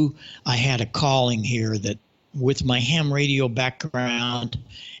knew I had a calling here that with my ham radio background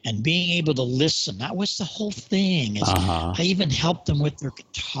and being able to listen, that was the whole thing. I even helped them with their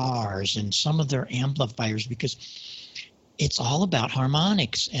guitars and some of their amplifiers because it's all about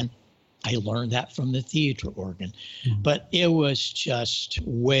harmonics. And I learned that from the theater organ. Mm-hmm. But it was just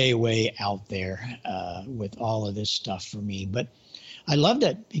way, way out there with all of this stuff for me. But I loved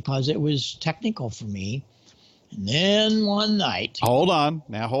it because it was technical for me. And then one night. Hold on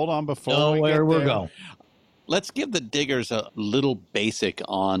before we're going. Let's give the diggers a little basic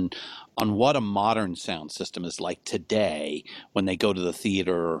on what a modern sound system is like today when they go to the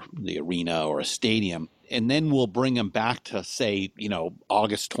theater, the arena, or a stadium. and then we'll bring them back to, say,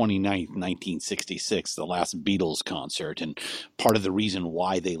 August 29th, 1966, the last Beatles concert. And part of the reason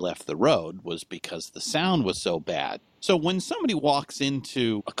why they left the road was because the sound was so bad. So when somebody walks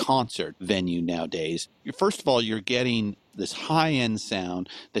into a concert venue nowadays, first of all, you're getting this high-end sound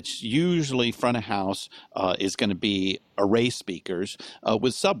that's usually front of house is going to be array speakers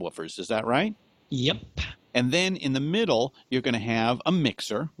with subwoofers. Is that right? Yep. And then in the middle, you're going to have a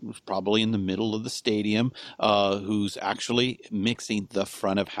mixer, who's probably in the middle of the stadium, who's actually mixing the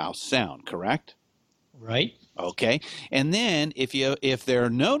front of house sound, correct? Right. Okay. And then if they're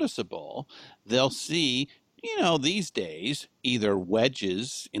noticeable, they'll see, these days, either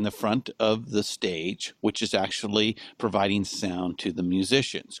wedges in the front of the stage, which is actually providing sound to the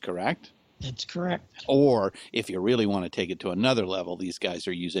musicians, correct? That's correct. Or if you really want to take it to another level, these guys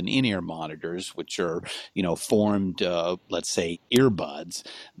are using in-ear monitors, which are, formed, let's say, earbuds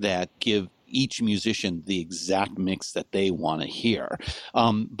that give each musician the exact mix that they want to hear.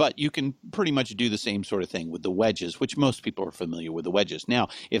 But you can pretty much do the same sort of thing with the wedges, which most people are familiar with the wedges. Now,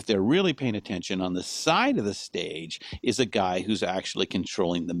 if they're really paying attention, on the side of the stage is a guy who's actually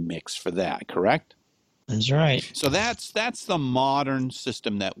controlling the mix for that, correct? That's right. So that's the modern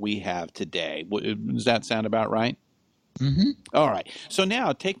system that we have today. Does that sound about right? Mm-hmm. All right. So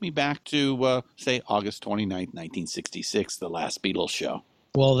now take me back to, say, August 29th, 1966, the last Beatles show.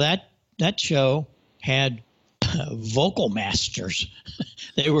 Well, that show had vocal masters.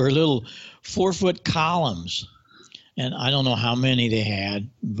 They were little 4-foot columns, and I don't know how many they had,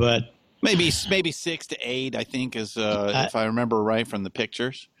 but maybe 6 to 8, I think, is if I remember right from the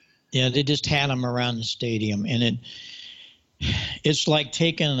pictures. Yeah, they just had them around the stadium, and it's like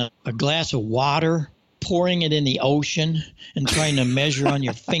taking a glass of water, pouring it in the ocean, and trying to measure on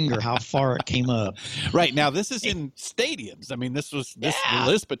your finger how far it came up. Right. Now, this is in stadiums. I mean, this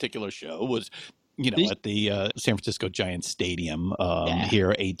this particular show was, at the San Francisco Giants Stadium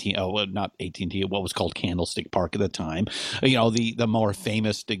here, not AT&T, what was called Candlestick Park at the time. The more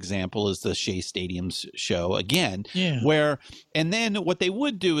famous example is the Shea Stadium's show again, and then what they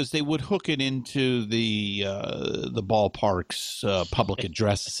would do is they would hook it into the ballpark's public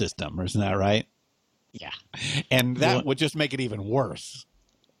address system. Isn't that right? Yeah. And that would just make it even worse.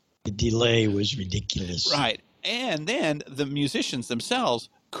 The delay was ridiculous. Right. And then the musicians themselves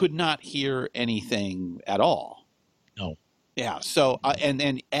could not hear anything at all. No. Yeah. So, and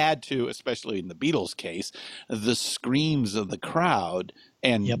then add to, especially in the Beatles case, the screams of the crowd.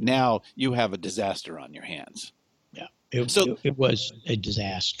 And now you have a disaster on your hands. Yeah. It was a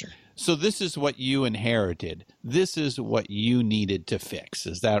disaster. So this is what you inherited. This is what you needed to fix.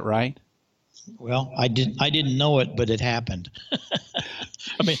 Is that right? Well, I didn't know it, but it happened.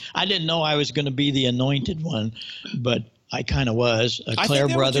 I mean, I didn't know I was going to be the anointed one, but I kind of was. Clare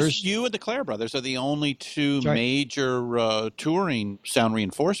Brothers. You and the Clare Brothers are the only two major touring sound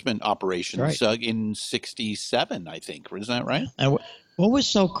reinforcement operations in '67, I think. Isn't that right? And what was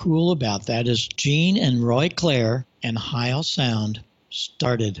so cool about that is Gene and Roy Clare and Heil Sound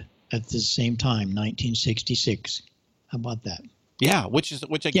started at the same time, 1966. How about that? Yeah, which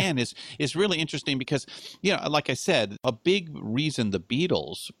again is really interesting because, like I said, a big reason the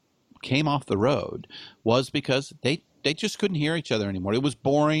Beatles came off the road was because they just couldn't hear each other anymore. It was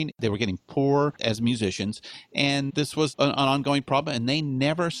boring. They were getting poor as musicians, and this was an ongoing problem, and they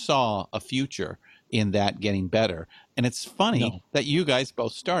never saw a future in that getting better. And it's funny that you guys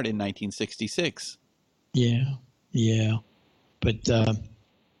both started in 1966. Yeah. But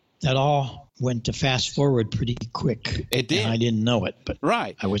that all went to fast forward pretty quick. It did. And I didn't know it, but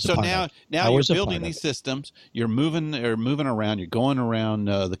right. I was so a part now of it. Now you're building these systems. You're moving around. You're going around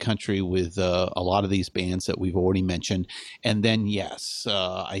the country with a lot of these bands that we've already mentioned. And then,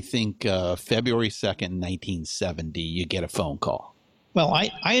 I think February 2nd, 1970, you get a phone call. Well,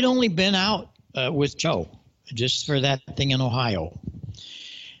 I had only been out with Joe just for that thing in Ohio.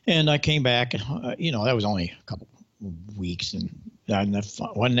 And I came back, that was only a couple weeks, and wasn't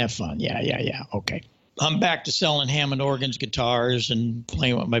that fun? Yeah. Okay. I'm back to selling Hammond organs, guitars, and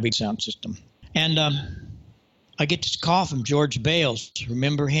playing with my big sound system. And I get this call from George Bales.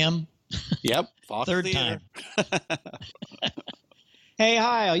 Remember him? Yep. Fox Third Theater. time. Hey,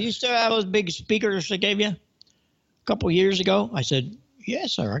 hi. You still have those big speakers I gave you a couple years ago? I said,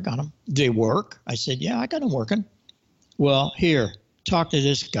 yes, sir. I got them. Do they work? I said, yeah, I got them working. Well, here, talk to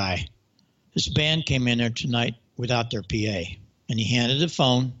this guy. This band came in there tonight without their PA. And he handed the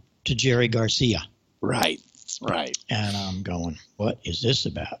phone to Jerry Garcia. Right. And I'm going, what is this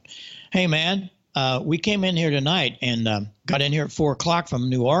about? Hey, man, we came in here tonight and got in here at 4 o'clock from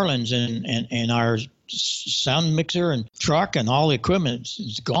New Orleans, and our sound mixer and truck and all the equipment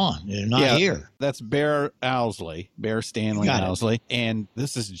is gone. They're not here. That's Bear Stanley Owsley. And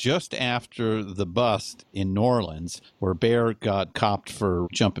this is just after the bust in New Orleans where Bear got copped for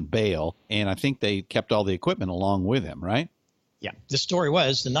jumping bail. And I think they kept all the equipment along with him, right? Yeah. The story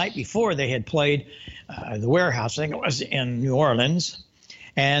was the night before they had played the Warehouse, I think it was in New Orleans,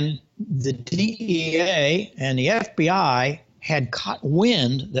 and the DEA and the FBI had caught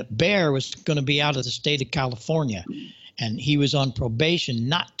wind that Bear was going to be out of the state of California, and he was on probation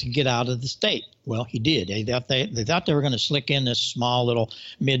not to get out of the state. Well, he did. They thought they were going to slick in this small little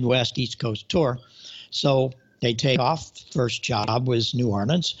Midwest East Coast tour. So they take off. First job was New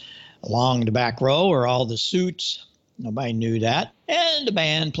Orleans. Along the back row are all the suits. Nobody knew that. And the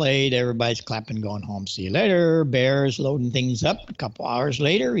band played. Everybody's clapping, going home. See you later. Bear's loading things up. A couple hours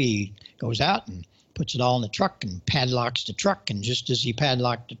later, he goes out and puts it all in the truck and padlocks the truck. And just as he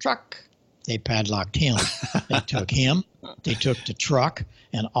padlocked the truck, they padlocked him. They took him, they took the truck,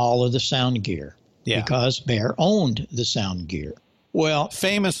 and all of the sound gear. Yeah. Because Bear owned the sound gear. Well,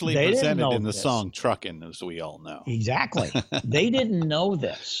 famously presented in the song Truckin', as we all know. Exactly. They didn't know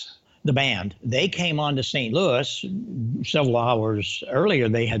this. The band, they came on to St. Louis several hours earlier.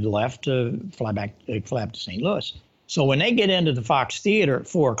 They had left to fly up to St. Louis. So when they get into the Fox Theater at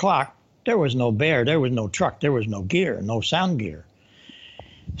 4 o'clock, there was no Bear, there was no truck, there was no gear, no sound gear.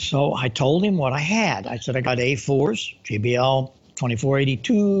 So I told him what I had. I said, I got A4s, JBL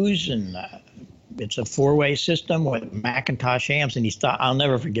 2482s, and it's a 4-way system with Macintosh amps. And he stopped, I'll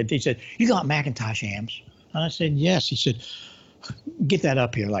never forget. He said, you got Macintosh amps? And I said, yes. He said, get that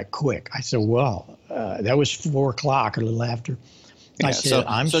up here like quick. I said, well, that was 4 o'clock, a little after. Yeah, I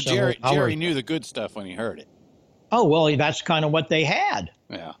said, so Jerry knew the good stuff when he heard it. Oh, well, that's kind of what they had.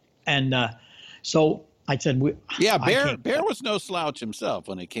 Yeah. And so I said, Bear was no slouch himself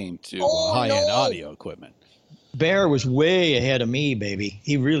when it came to high-end audio equipment. Bear was way ahead of me, baby.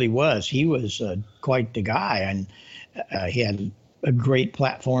 He really was. He was quite the guy, and he had a great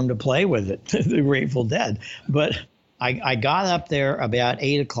platform to play with it, the Grateful Dead. But I got up there about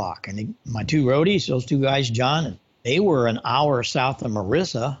 8 o'clock, and my two roadies, those two guys, John, and they were an hour south of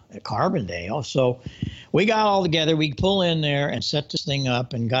Marissa at Carbondale. So we got all together. We pull in there and set this thing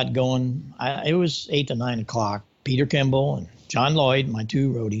up and got going. It was 8 to 9 o'clock. Peter Kimball and John Lloyd, my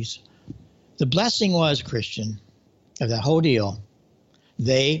two roadies. The blessing was, Christian, of that whole deal,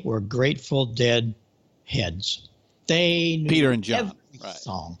 they were Grateful Dead heads. They knew Peter and John, every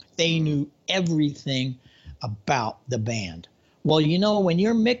song. They knew everything about the band. Well, you know, when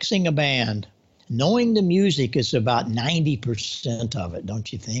you're mixing a band, knowing the music is about 90% of it,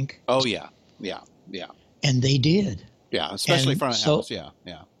 don't you think? Oh, yeah. And they did. Yeah, especially front of house.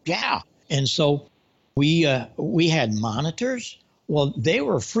 Yeah. And so we had monitors. Well, they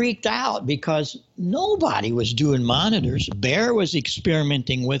were freaked out because nobody was doing monitors. Bear was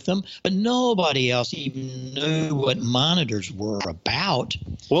experimenting with them, but nobody else even knew what monitors were about.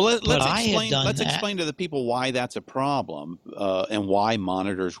 Well, let's explain to the people why that's a problem and why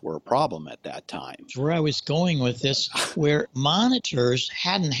monitors were a problem at that time. That's where I was going with this, where monitors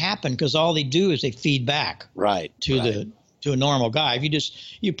hadn't happened because all they do is they feed back to a normal guy. If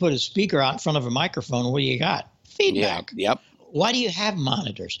you put a speaker out in front of a microphone, what do you got? Feedback. Yep. Why do you have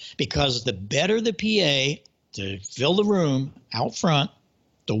monitors? Because the better the PA to fill the room out front,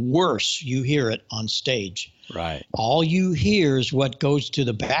 the worse you hear it on stage. Right. All you hear is what goes to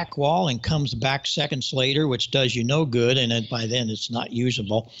the back wall and comes back seconds later, which does you no good, and by then it's not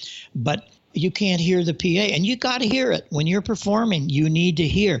usable. But you can't hear the PA, and you got to hear it when you're performing. You need to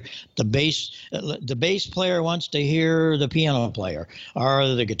hear the bass player wants to hear the piano player, or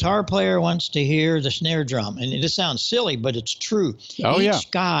the guitar player wants to hear the snare drum. And this sounds silly, but it's true. Each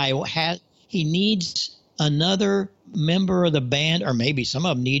guy needs another member of the band, or maybe some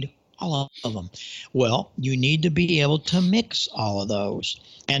of them need all of them. Well, you need to be able to mix all of those.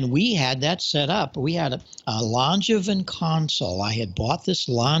 And we had that set up. We had a Langevin console. I had bought this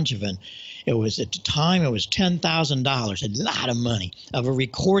Langevin. It was, at the time, it was $10,000, a lot of money, of a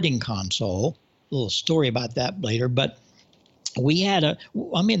recording console. A little story about that later. But we had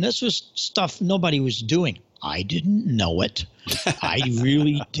this was stuff nobody was doing. I didn't know it. I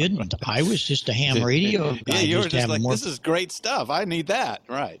really didn't. I was just a ham radio guy. Yeah, you were just like, this is great stuff. I need that.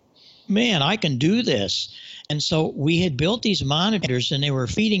 Right. Man, I can do this. And so we had built these monitors, and they were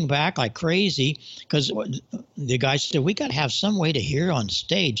feeding back like crazy because the guy said, we got to have some way to hear on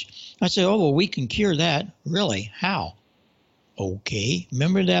stage. I said, oh, well, we can cure that. Really? How? Okay.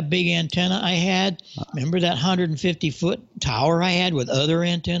 Remember that big antenna I had? Remember that 150-foot tower I had with other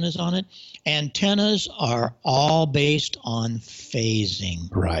antennas on it? Antennas are all based on phasing.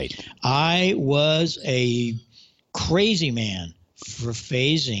 Right. I was a crazy man for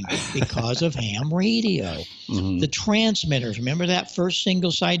phasing because of ham radio. Mm-hmm. The transmitters, remember that first single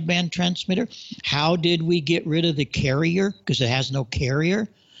sideband transmitter? How did we get rid of the carrier? Because it has no carrier.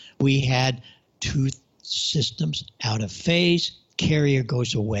 We had two systems out of phase, carrier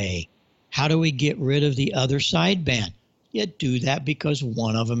goes away. How do we get rid of the other sideband? You do that because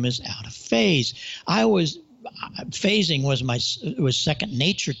one of them is out of phase. Phasing was second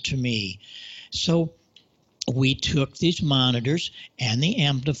nature to me. So we took these monitors and the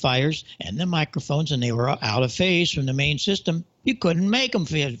amplifiers and the microphones, and they were out of phase from the main system. You couldn't make them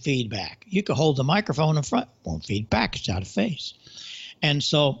feed back. You could hold the microphone in front, won't feed back, it's out of phase. And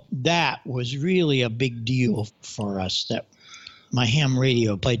so that was really a big deal for us, that my ham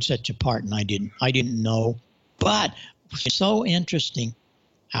radio played such a part, and I didn't know. But it's so interesting.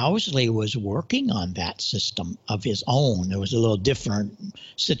 Owsley was working on that system of his own. It was a little different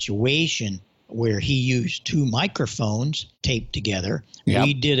situation where he used two microphones taped together. Yep.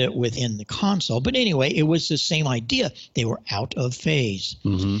 We did it within the console. But anyway, it was the same idea. They were out of phase.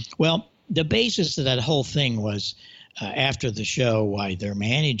 Mm-hmm. Well, the basis of that whole thing was after the show, why their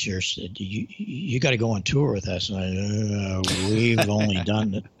manager said, you got to go on tour with us. And we've only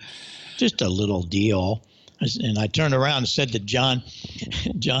done just a little deal. And I turned around and said to John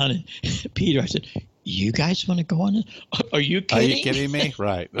and Peter, I said, you guys want to go on it? Are you kidding? Are you kidding me?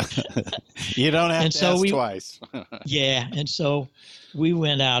 Right. You don't have to ask twice. Yeah. And so we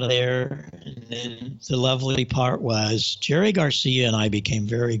went out of there. And then the lovely part was Jerry Garcia and I became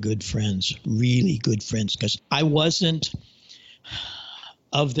very good friends, really good friends, because I wasn't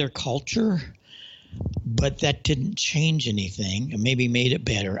of their culture, but that didn't change anything. It maybe made it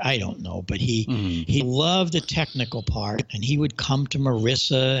better. I don't know. But he loved the technical part, and he would come to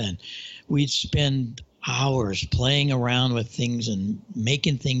Marissa, and we'd spend hours playing around with things and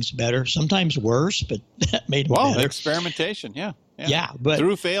making things better, sometimes worse, but that made them better. Experimentation, yeah. But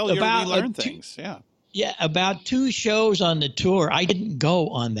through failure, we learn things, yeah. Yeah, about 2 shows on the tour. I didn't go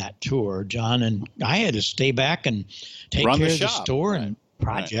on that tour, John, and I had to stay back and take care of the store and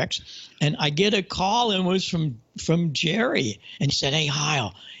projects. Right. And I get a call, and it was from Jerry, and he said, "Hey,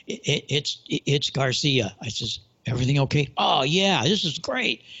 Heil, it's Garcia." I says, "Everything okay?" "Oh yeah, this is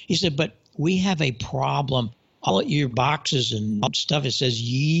great." He said, "But we have a problem. All of your boxes and stuff, it says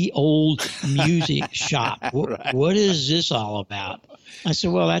Ye Old Music Shop. What is this all about?" I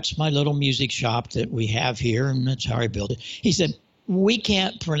said, "Well, that's my little music shop that we have here, and that's how I built it." He said, "We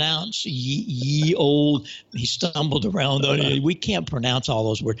can't pronounce ye old." He stumbled around on it. "We can't pronounce all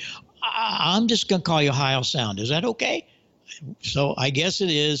those words. I'm just going to call you Heil Sound. Is that okay?" So I guess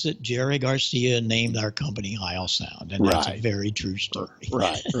it is that Jerry Garcia named our company Heil Sound, and that's a very true story.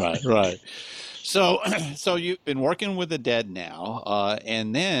 Right. So you've been working with the Dead now,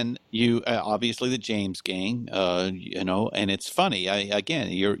 and then you obviously the James Gang, and it's funny.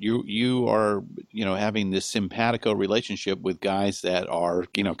 You are having this simpatico relationship with guys that are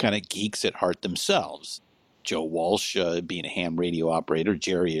kind of geeks at heart themselves. Joe Walsh being a ham radio operator.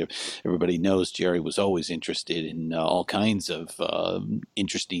 Jerry, everybody knows Jerry was always interested in all kinds of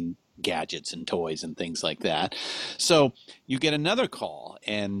interesting gadgets and toys and things like that. So you get another call,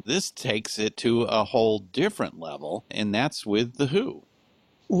 and this takes it to a whole different level, and that's with The Who.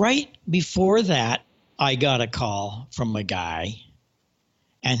 Right before that, I got a call from a guy,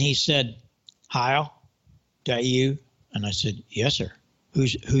 and he said, "Heil, that you?" And I said, "Yes, sir." Who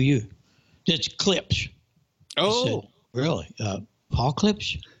you?" "It's Clips." Oh. I said, "Really? Paul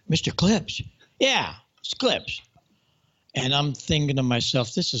Clips? Mr. Clips?" "Yeah, it's Clips." And I'm thinking to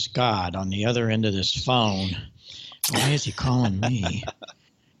myself, this is God on the other end of this phone. Why is he calling me?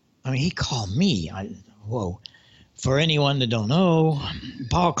 I mean, he called me. Whoa. For anyone that don't know,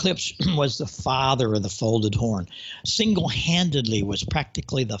 Paul Clips was the father of the folded horn. Single-handedly was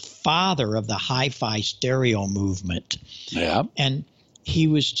practically the father of the hi-fi stereo movement. Yeah. And he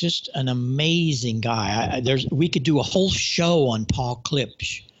was just an amazing guy. We could do a whole show on Paul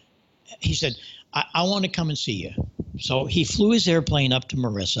Clips. He said, I want to come and see you. So he flew his airplane up to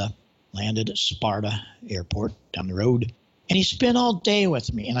Marissa, landed at Sparta Airport down the road, and he spent all day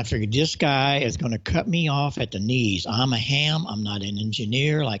with me. And I figured this guy is going to cut me off at the knees. I'm a ham. I'm not an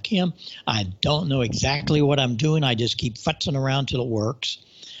engineer like him. I don't know exactly what I'm doing. I just keep futzing around till it works.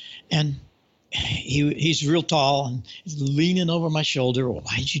 And he's real tall and he's leaning over my shoulder. "Well,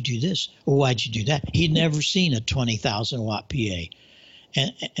 why'd you do this? Well, why'd you do that?" He'd never seen a 20,000 watt PA.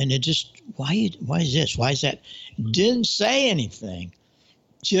 And it just, why is this? Why is that? Didn't say anything.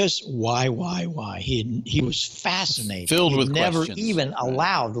 Just why? He was fascinated. Filled with never questions. even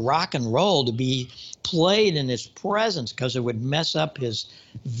allowed rock and roll to be played in his presence because it would mess up his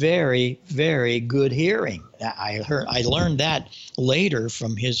very, very good hearing. I learned that later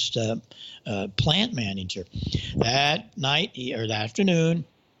from his plant manager. That night or that afternoon,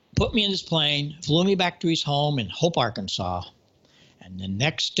 put me in his plane, flew me back to his home in Hope, Arkansas, and the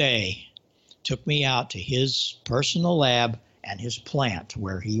next day took me out to his personal lab and his plant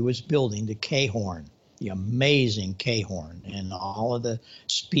where he was building the K-horn, the amazing K-horn, and all of the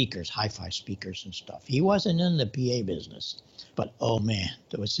speakers, hi-fi speakers and stuff. He wasn't in the PA business, but oh man,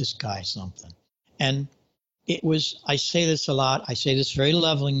 there was this guy something. And it was, I say this a lot, I say this very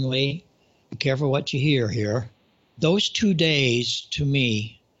lovingly, be careful what you hear here. Those 2 days to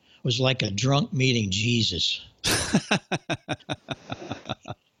me was like a drunk meeting Jesus.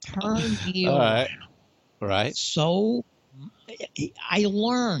 Turn me around. Right. So I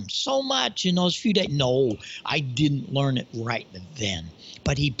learned so much in those few days. No, I didn't learn it right then.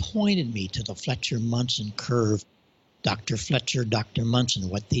 But he pointed me to the Fletcher Munson curve, Dr. Fletcher, Dr. Munson,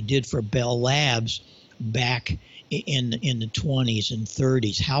 what they did for Bell Labs back in the 20s and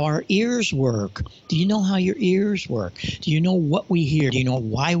 30s, how our ears work. Do you know how your ears work? Do you know what we hear? Do you know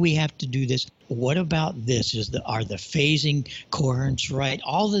why we have to do this? What about this? Are the phasing coherence right?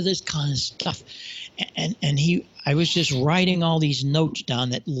 All of this kind of stuff. And I was just writing all these notes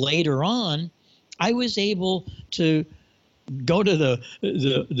down that later on I was able to go to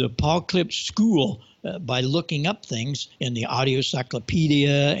the Paul Klipp School by looking up things in the audio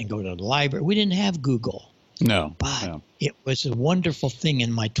encyclopedia and go to the library. We didn't have Google. No. But it was a wonderful thing.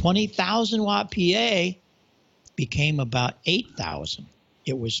 And my 20,000 watt PA became about 8,000.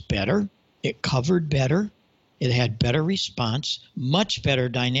 It was better. It covered better. It had better response, much better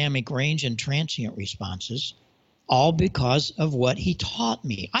dynamic range and transient responses, all because of what he taught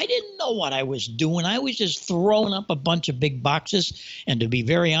me. I didn't know what I was doing. I was just throwing up a bunch of big boxes. And to be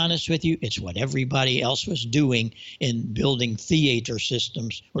very honest with you, it's what everybody else was doing in building theater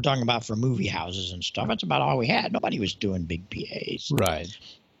systems. We're talking about for movie houses and stuff. That's about all we had. Nobody was doing big PAs. Right.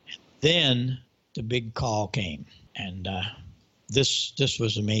 Then the big call came, and this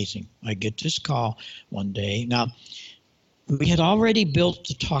was amazing. I get this call one day. Now, we had already built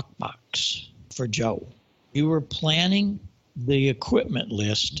the talk box for Joe. We were planning the equipment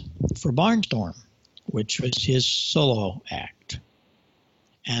list for Barnstorm, which was his solo act.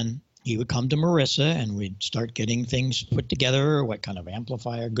 And he would come to Marissa and we'd start getting things put together. What kind of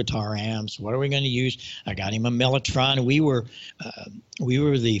amplifier, guitar amps, what are we going to use? I got him a Mellotron. We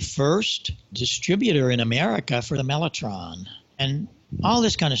were the first distributor in America for the Mellotron. And all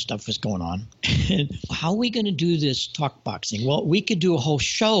this kind of stuff was going on. And how are we going to do this talk boxing? Well, we could do a whole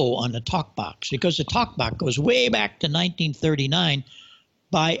show on the talk box because the talk box goes way back to 1939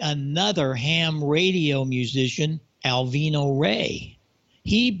 by another ham radio musician, Alvino Ray.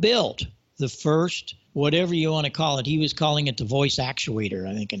 He built the first, whatever you want to call it. He was calling it the voice actuator,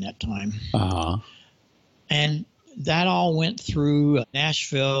 I think, in that time. Uh-huh. And that all went through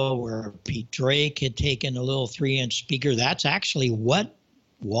Nashville where Pete Drake had taken a little 3-inch speaker. That's actually what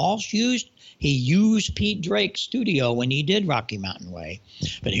Walsh used. He used Pete Drake's studio when he did Rocky Mountain Way.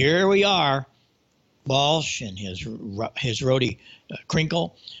 But here we are, Walsh and his roadie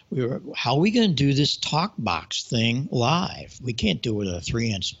Crinkle. How are we going to do this talk box thing live? We can't do it with a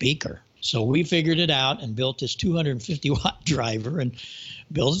 3-inch speaker. So we figured it out and built this 250-watt driver and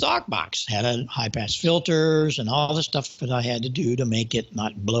built a talk box. Had a high-pass filters and all the stuff that I had to do to make it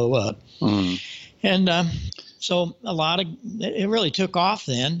not blow up. Mm. And so it really took off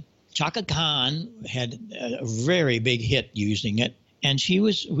then. Chaka Khan had a very big hit using it. And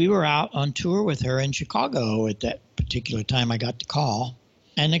we were out on tour with her in Chicago at that particular time I got the call.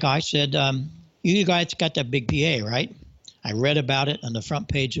 And the guy said, you guys got that big PA, right? I read about it on the front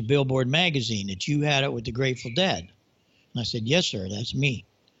page of Billboard magazine that you had it with the Grateful Dead. And I said, yes, sir, that's me.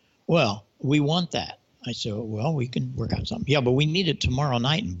 Well, we want that. I said, well, we can work out something. Yeah, but we need it tomorrow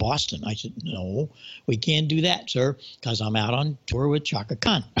night in Boston. I said, no, we can't do that, sir, because I'm out on tour with Chaka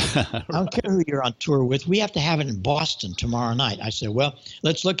Khan. I don't care who you're on tour with. We have to have it in Boston tomorrow night. I said, well,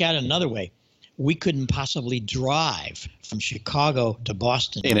 let's look at it another way. We couldn't possibly drive from Chicago to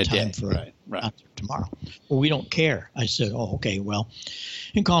Boston in time day. For a concert tomorrow. Well, we don't care. I said, oh, okay, well,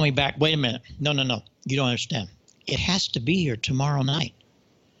 you can call me back. Wait a minute. No, you don't understand. It has to be here tomorrow night.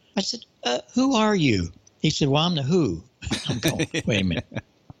 I said, who are you? He said, well, I'm the Who. I'm going, wait a minute.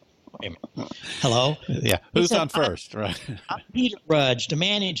 Hello? Yeah, who's on first, right? I'm Peter Rudge, the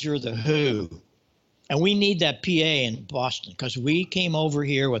manager of the Who. And we need that PA in Boston because we came over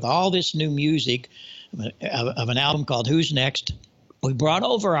here with all this new music of an album called Who's Next. We brought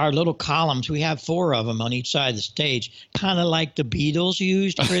over our little columns. We have 4 of them on each side of the stage, kind of like the Beatles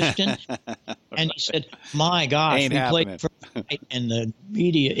used, Christian. And he said, my gosh, we played for and the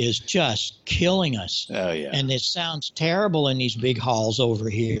media is just killing us. Oh, yeah. And it sounds terrible in these big halls over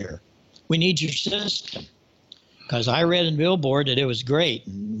here. We need your system. Because I read in Billboard that it was great.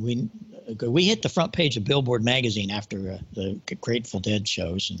 And we hit the front page of Billboard magazine after the Grateful Dead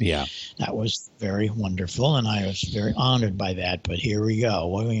shows. And that was very wonderful, and I was very honored by that. But here we go.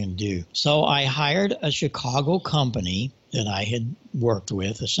 What are we going to do? So I hired a Chicago company that I had worked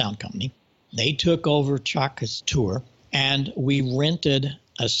with, a sound company. They took over Chaka's tour, and we rented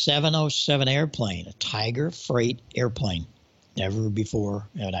a 707 airplane, a Tiger freight airplane. Never before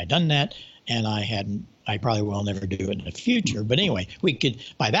had I done that, and I probably will never do it in the future. But anyway, we could,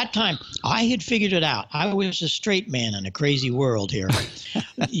 by that time, I had figured it out. I was a straight man in a crazy world here.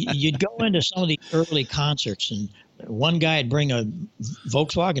 You'd go into some of the early concerts, and one guy would bring a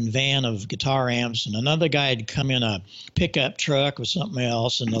Volkswagen van of guitar amps, and another guy would come in a pickup truck with something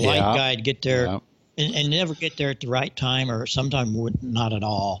else, and the light guy would get there and never get there at the right time, or sometimes not at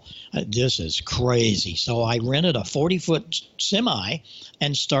all. This is crazy. So I rented a 40-foot semi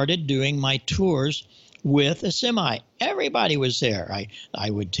and started doing my tours with a semi. Everybody was there. I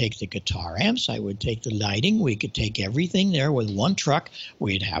would take the guitar amps. I would take the lighting. We could take everything there with one truck.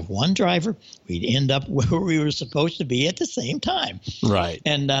 We'd have one driver. We'd end up where we were supposed to be at the same time. Right.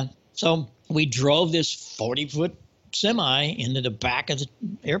 And so we drove this 40-foot semi into the back of the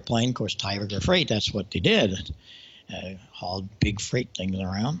airplane. Of course, Tiger Freight, that's what they did. Hauled big freight things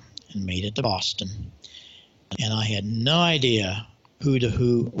around and made it to Boston. And I had no idea who the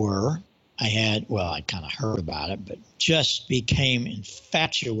Who were. I kind of heard about it, but just became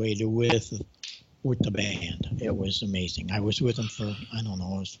infatuated with the band. It was amazing. I was with them for, I don't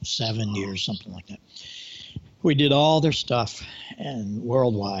know, it was 7 years, something like that. We did all their stuff and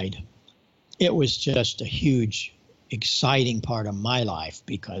worldwide. It was just a huge, exciting part of my life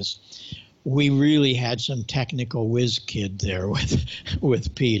because we really had some technical whiz kid there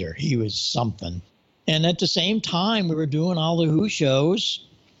with Peter. He was something. And at the same time, we were doing all the Who shows.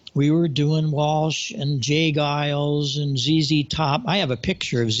 We were doing Walsh and Jay Giles and ZZ Top. I have a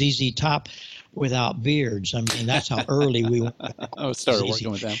picture of ZZ Top without beards. I mean, that's how early we went. Started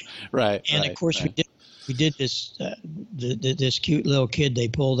working with them. Right. And of course, we did this this cute little kid they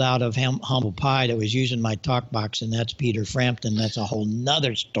pulled out of Humble Pie that was using my talk box, and that's Peter Frampton. That's a whole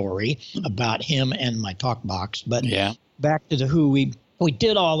nother story about him and my talk box. But back to the Who, we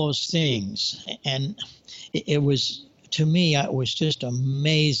did all those things, and it was, to me, it was just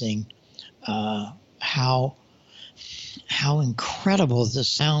amazing how incredible the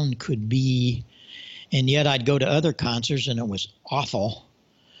sound could be. And yet I'd go to other concerts and it was awful.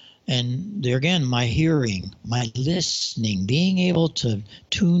 And there again, my hearing, my listening, being able to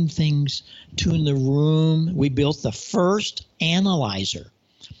tune things, tune the room. We built the first analyzer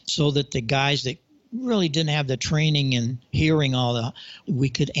so that the guys that really didn't have the training in hearing we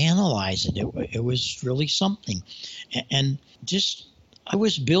could analyze it. It was really something. And just, I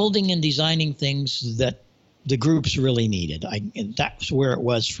was building and designing things that the groups really needed. That's where it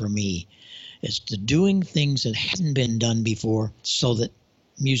was for me, is to doing things that hadn't been done before so that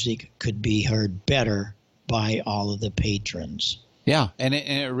music could be heard better by all of the patrons. Yeah, and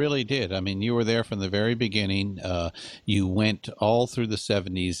it really did. I mean, you were there from the very beginning. You went all through the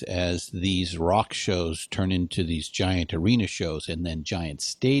 70s as these rock shows turn into these giant arena shows and then giant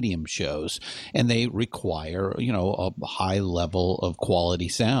stadium shows, and they require, a high level of quality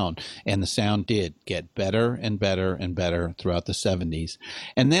sound. And the sound did get better and better and better throughout the 70s.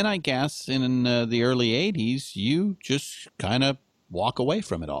 And then I guess in the early 80s, you just kind of walk away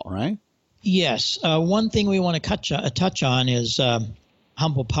from it all, right? Yes. One thing we want to touch on is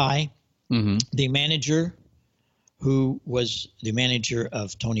Humble Pie. Mm-hmm. The manager, who was the manager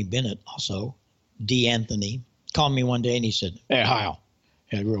of Tony Bennett also, D. Anthony, called me one day and he said, "Hey, Heil,"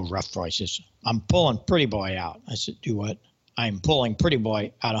 he had a real rough voice. He said, "I'm pulling Pretty Boy out." I said, "Do what?" "I'm pulling Pretty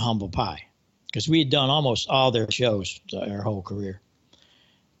Boy out of Humble Pie," because we had done almost all their shows our whole career.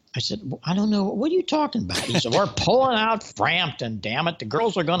 I said, "I don't know. What are you talking about?" He said, "We're pulling out Frampton, damn it. The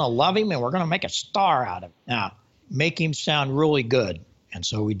girls are going to love him, and we're going to make a star out of him. Now, make him sound really good." And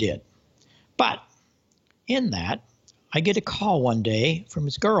so we did. But in that, I get a call one day from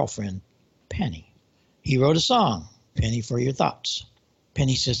his girlfriend, Penny. He wrote a song, "Penny for Your Thoughts."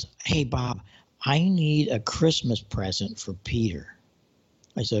 Penny says, "Hey, Bob, I need a Christmas present for Peter."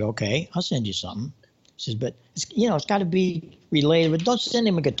 I said, "Okay, I'll send you something." He says, "But it's got to be related. But don't send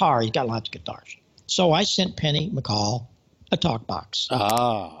him a guitar. He's got lots of guitars." So I sent Penny McCall a talk box.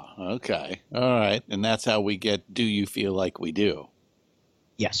 Ah, okay. All right. And that's how we get Do You Feel Like We Do?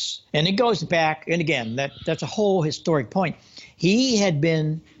 Yes. And it goes back, and again, that's a whole historic point. He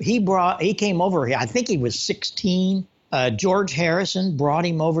came over here, I think he was 16. George Harrison brought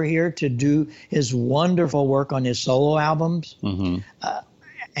him over here to do his wonderful work on his solo albums. Mm-hmm.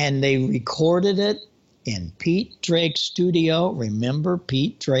 And they recorded it in Pete Drake's studio. Remember,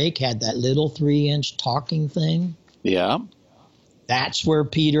 Pete Drake had that little 3-inch talking thing? Yeah. That's where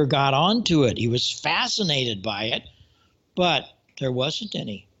Peter got onto it. He was fascinated by it, but there wasn't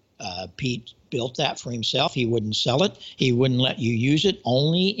any. Pete built that for himself. He wouldn't sell it. He wouldn't let you use it,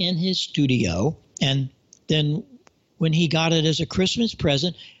 only in his studio. And then when he got it as a Christmas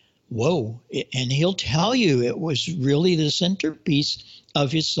present, and he'll tell you it was really the centerpiece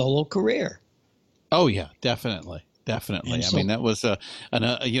of his solo career. Oh, yeah, definitely. Definitely. And I mean, that was a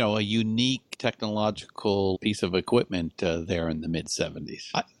unique technological piece of equipment there in the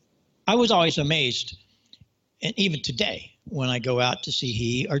mid-'70s. I was always amazed, and even today, when I go out to see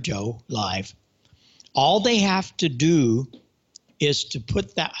he or Joe live, all they have to do is to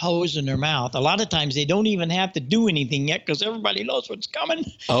put that hose in their mouth. A lot of times they don't even have to do anything yet because everybody knows what's coming.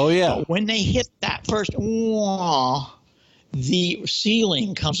 Oh, yeah. But when they hit that first, the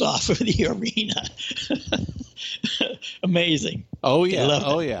ceiling comes off of the arena. Amazing. Oh, yeah.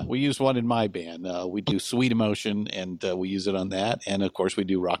 Oh, yeah. We use one in my band. We do Sweet Emotion, and we use it on that. And, of course, we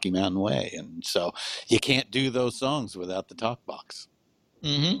do Rocky Mountain Way. And so you can't do those songs without the talk box.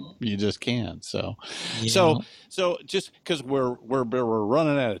 Mm-hmm. You just can't. So, Yeah. so just because we're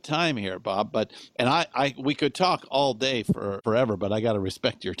running out of time here, Bob. But we could talk all day forever, but I got to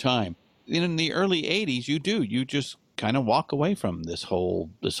respect your time. In the early '80s, you just kind of walk away from this whole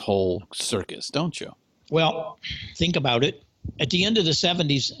circus, don't you? Well, think about it. At the end of the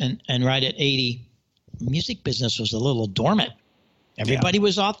 70s and right at 80, music business was a little dormant. Everybody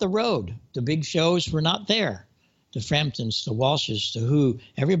was off the road. The big shows were not there. The Framptons, the Walshes, the Who,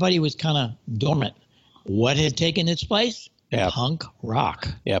 everybody was kind of dormant. What had taken its place? Yeah. Punk rock.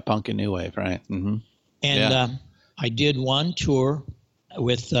 Yeah, punk and new wave, right? Mm-hmm. And I did one tour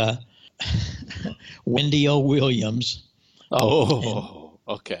with Wendy O. Williams. Oh,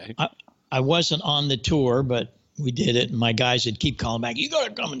 okay. I wasn't on the tour, but we did it, and my guys would keep calling back, "You got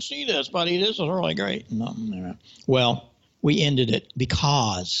to come and see this, buddy. This is really great." Well, we ended it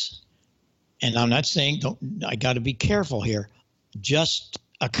because, and I'm not saying I got to be careful here, just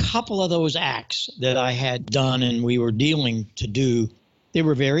a couple of those acts that I had done and we were dealing to do, they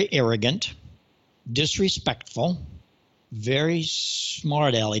were very arrogant, disrespectful, very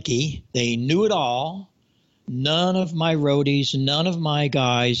smart alecky. They knew it all. None of my roadies, none of my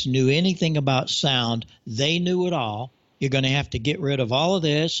guys knew anything about sound. They knew it all. You're going to have to get rid of all of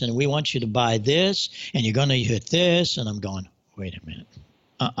this, and we want you to buy this, and you're going to hit this. And I'm going, wait a minute.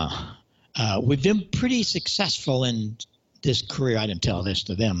 We've been pretty successful in this career. I didn't tell this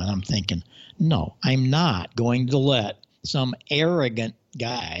to them, and I'm thinking, no, I'm not going to let some arrogant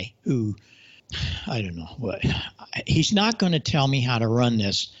guy who, I don't know what, he's not going to tell me how to run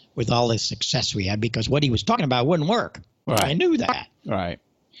this with all this success we had, because what he was talking about wouldn't work. Right. I knew that. Right.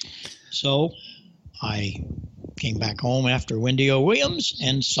 So I came back home after Wendy O. Williams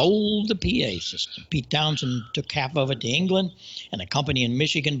and sold the PA system. Pete Townsend took half of it to England, and a company in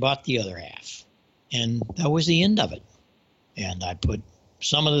Michigan bought the other half. And that was the end of it. And I put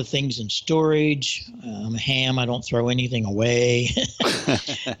some of the things in storage. I'm a ham. I don't throw anything away.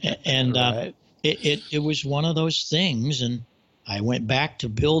 And Right. It was one of those things. And I went back to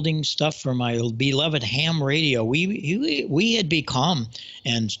building stuff for my beloved ham radio. We had become,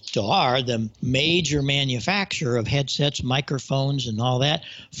 and still are, the major manufacturer of headsets, microphones, and all that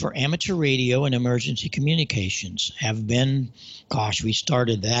for amateur radio and emergency communications. Have been, we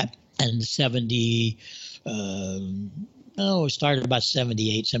started that in 70. We started about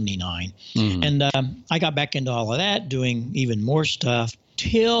 78, 79. Mm-hmm. And I got back into all of that, doing even more stuff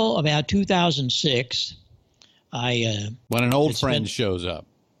till about 2006. When an old friend shows up.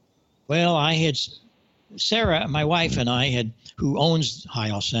 Well, I had Sarah, my wife, and I had, who owns High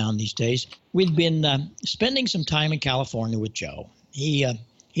All Sound these days, we'd been spending some time in California with Joe. He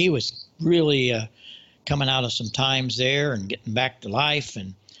was really coming out of some times there and getting back to life.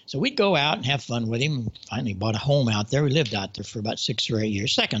 And so we'd go out and have fun with him. Finally bought a home out there. We lived out there for about 6 or 8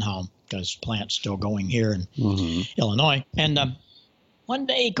 years, second home, because plant's still going here in Illinois. And one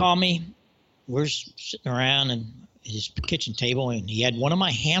day he called me. We're sitting around at his kitchen table, and he had one of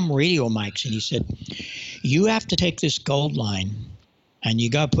my ham radio mics, and he said, "You have to take this gold line, and you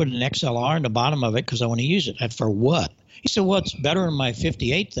got to put an XLR in the bottom of it because I want to use it." I said, "For what?" He said, "Well, it's better than my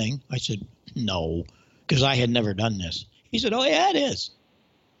 58 thing." I said, No, because I had never done this. He said, oh, yeah, it is.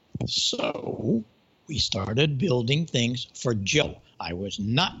 So we started building things for Joe. I was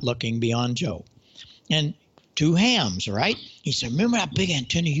not looking beyond Joe. And 2 hams, right? He said, remember that big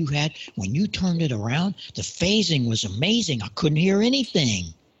antenna you had? When you turned it around, the phasing was amazing. I couldn't hear anything.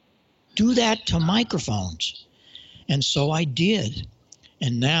 Do that to microphones. And so I did.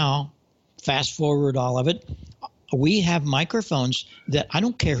 And now, fast forward all of it, we have microphones that I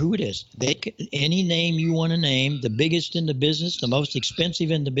don't care who it is. Any name you want to name, the biggest in the business, the most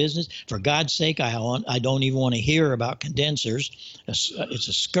expensive in the business. For God's sake, I don't even want to hear about condensers. It's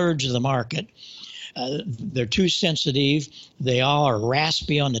a scourge of the market. They're too sensitive. They all are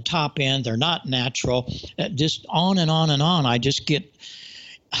raspy on the top end. They're not natural. Just on and on and on. I just get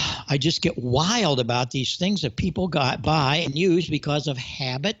wild about these things that people buy and use because of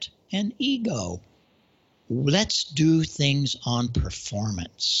habit and ego. Let's do things on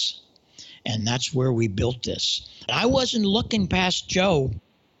performance. And that's where we built this. I wasn't looking past Joe,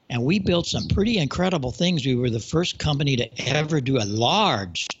 and we built some pretty incredible things. We were the first company to ever do a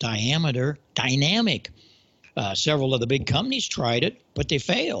large diameter dynamic. Several of the big companies tried it, but they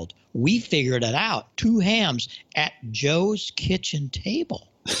failed. We figured it out. 2 hams at Joe's kitchen table.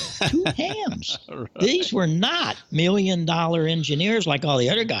 2 hams. Right. These were not $1 million engineers like all the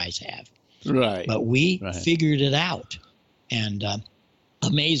other guys have. Right. But we figured it out. And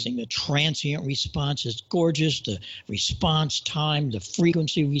amazing. The transient response is gorgeous. The response time, the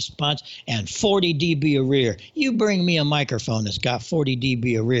frequency response, and 40 dB a rear. You bring me a microphone that's got 40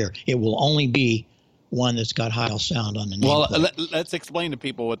 dB a rear, it will only be one that's got high sound on the nameplate. Well, let's explain to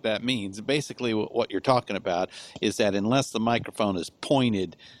people what that means. Basically, what you're talking about is that unless the microphone is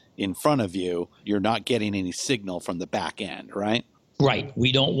pointed in front of you, you're not getting any signal from the back end, right? Right.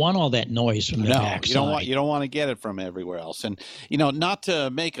 We don't want all that noise from the back side. You don't want to get it from everywhere else. And, not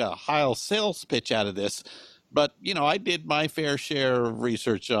to make a high sales pitch out of this, but, I did my fair share of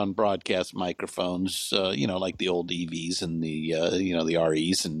research on broadcast microphones, like the old EVs and the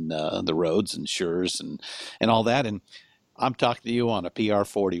REs and the Rhodes and Sures and all that. And I'm talking to you on a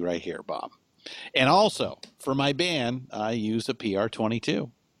PR40 right here, Bob. And also, for my band, I use a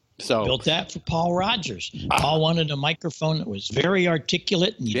PR22. So built that for Paul Rogers. Paul wanted a microphone that was very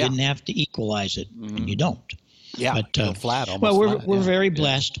articulate, and you didn't have to equalize it, and you don't. Yeah, but flat. We're very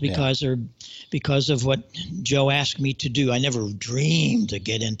blessed because of what Joe asked me to do. I never dreamed to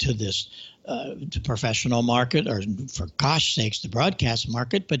get into this professional market, or for gosh sakes, the broadcast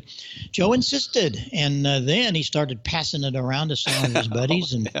market. But Joe insisted, and then he started passing it around to some of his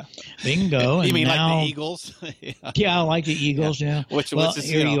buddies, and bingo. You mean now, like the Eagles? Yeah, I like the Eagles. Yeah. Which is,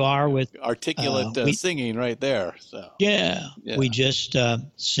 here you are with articulate singing right there. So we just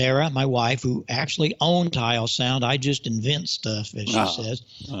Sarah, my wife, who actually owned Tile Sound. I just invent stuff, as she says,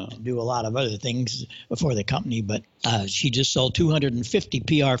 and do a lot of other things for the company. But she just sold 250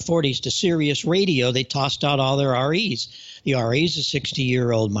 PR40s to Sirius Radio. They tossed out all their REs. The RE is a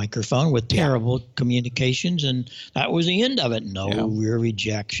 60-year-old microphone with terrible communications, and that was the end of it. No rear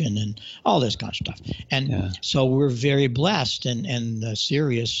rejection and all this kind of stuff. And so we're very blessed, and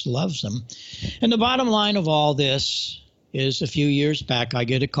Sirius loves them. And the bottom line of all this is, a few years back, I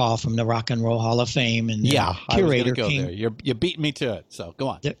get a call from the Rock and Roll Hall of Fame, and curator came. You beat me to it, so go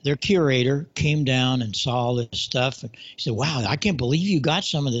on. Their curator came down and saw all this stuff, and he said, "Wow, I can't believe you got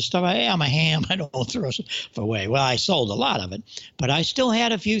some of this stuff. I'm a ham. I don't throw stuff away." Well, I sold a lot of it, but I still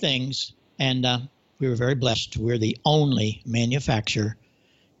had a few things, and we were very blessed. We're the only manufacturer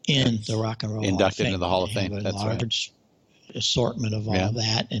in the Rock and Roll Hall of Fame. Inducted into the Hall of Fame. That's large assortment of all of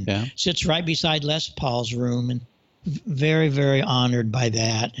that, and sits right beside Les Paul's room, and very, very honored by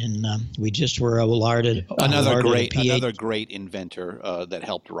that, and we just were awarded another great inventor that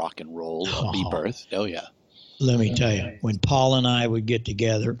helped rock and roll be birthed. Oh yeah. Let me tell you, when Paul and I would get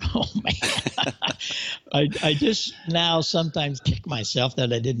together, oh man, I just now sometimes kick myself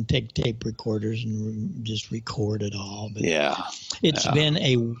that I didn't take tape recorders and just record it all. But it's been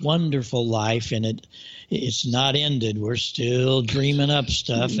a wonderful life, and it's not ended. We're still dreaming up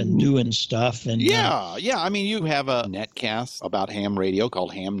stuff and doing stuff. And I mean, you have a netcast about ham radio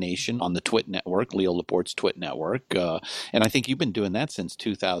called Ham Nation on the Twit Network, Leo Laporte's Twit Network, and I think you've been doing that since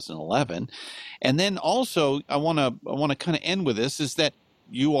 2011. And then also, I want to kind of end with this, is that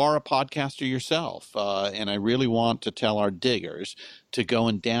you are a podcaster yourself, and I really want to tell our diggers to go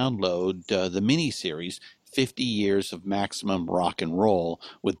and download the mini-series 50 years of maximum rock and roll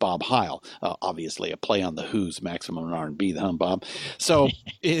with Bob Heil. Obviously, a play on the Who's Maximum R&B, the Bob. So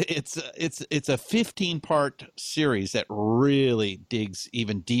it's a 15-part series that really digs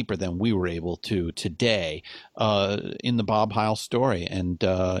even deeper than we were able to today in the Bob Heil story. And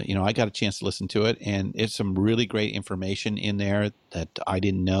I got a chance to listen to it, and it's some really great information in there that I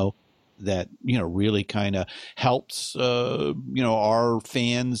didn't know, that really kind of helps our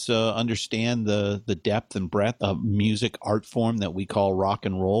fans understand the depth and breadth of music art form that we call rock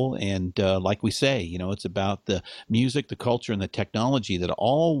and roll. And like we say, it's about the music, the culture, and the technology that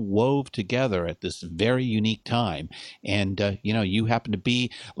all wove together at this very unique time. And you happen to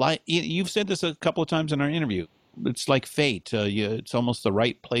be, like you've said this a couple of times in our interview, it's like fate. It's almost the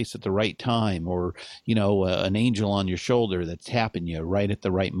right place at the right time, or an angel on your shoulder that's tapping you right at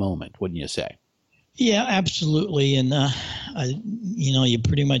the right moment, wouldn't you say? Yeah, absolutely. And you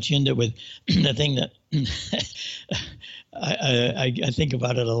pretty much end it with the thing that I think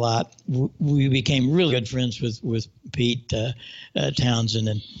about it a lot. We became really good friends with Pete Townsend,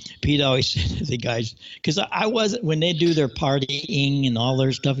 and Pete always said to the guys, because I wasn't, when they do their partying and all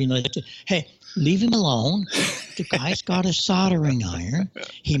their stuff, hey, leave him alone. The guy's got a soldering iron.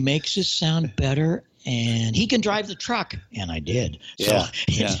 He makes us sound better, and he can drive the truck. And I did. Yeah,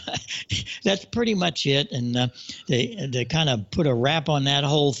 so that's pretty much it. And they kind of put a wrap on that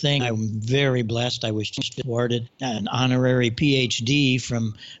whole thing. I'm very blessed. I was just awarded an honorary PhD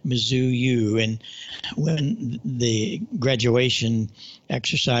from Mizzou U. And when the graduation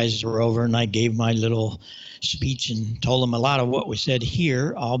exercises were over and I gave my little speech and told them a lot of what was said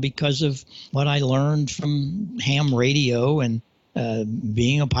here, all because of what I learned from ham radio and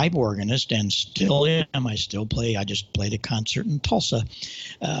being a pipe organist, and still am. I still play. I just played a concert in Tulsa.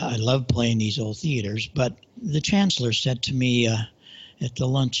 I love playing these old theaters. But the chancellor said to me at the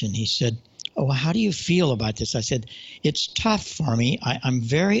luncheon, he said, "Oh, how do you feel about this?" I said, "It's tough for me. I'm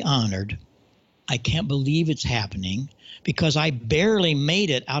very honored. I can't believe it's happening because I barely made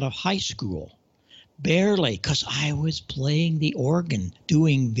it out of high school. Barely, because I was playing the organ,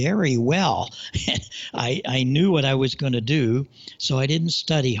 doing very well. I knew what I was going to do, so I didn't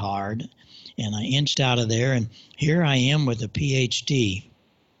study hard, and I inched out of there, and here I am with a PhD.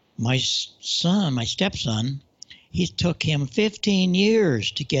 My stepson, he took him 15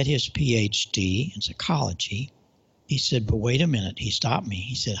 years to get his PhD in psychology. He said, but wait a minute. He stopped me.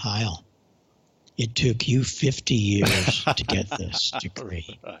 He said, Heil, it took you 50 years to get this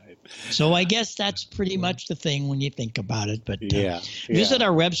degree. Right. So I guess that's pretty much the thing when you think about it. But visit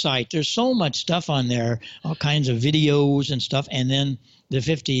our website. There's so much stuff on there, all kinds of videos and stuff. And then the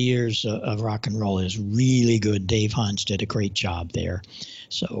 50 years of rock and roll is really good. Dave Hans did a great job there.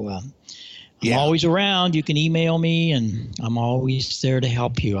 So I'm always around. You can email me, and I'm always there to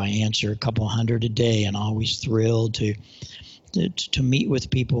help you. I answer a couple hundred a day, and always thrilled to meet with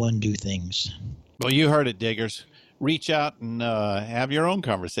people and do things. Well, you heard it, diggers. Reach out and have your own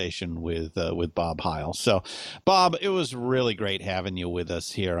conversation with Bob Heil. So, Bob, it was really great having you with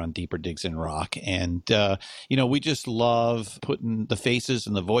us here on Deeper Digs in Rock. And, we just love putting the faces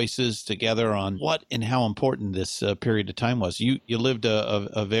and the voices together on what and how important this period of time was. You lived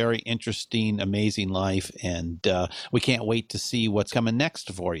a very interesting, amazing life, and we can't wait to see what's coming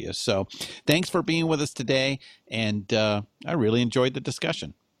next for you. So thanks for being with us today, and I really enjoyed the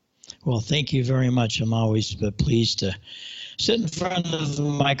discussion. Well, thank you very much. I'm always pleased to sit in front of the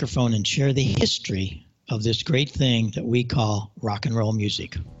microphone and share the history of this great thing that we call rock and roll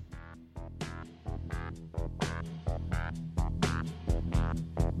music.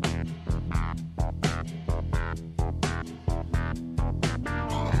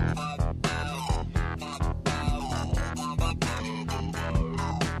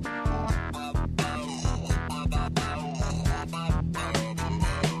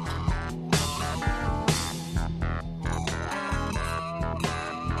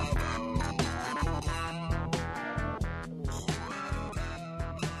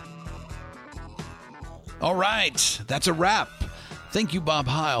 All right, that's a wrap. Thank you, Bob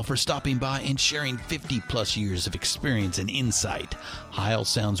Heil, for stopping by and sharing 50-plus years of experience and insight. Heil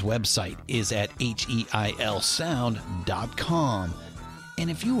Sound's website is at heilsound.com.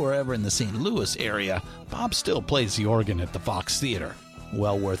 And if you were ever in the St. Louis area, Bob still plays the organ at the Fox Theater.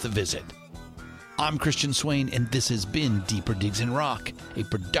 Well worth a visit. I'm Christian Swain, and this has been Deeper Digs in Rock, a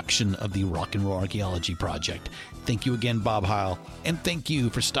production of the Rock and Roll Archaeology Project. Thank you again, Bob Heil, and thank you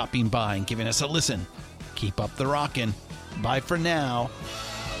for stopping by and giving us a listen. Keep up the rockin'. Bye for now.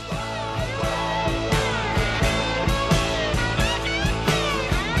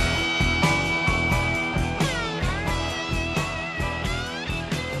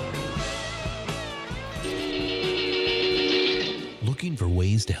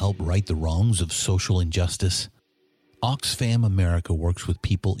 ways to help right the wrongs of social injustice? Oxfam America works with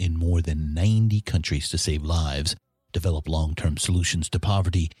people in more than 90 countries to save lives, develop long-term solutions to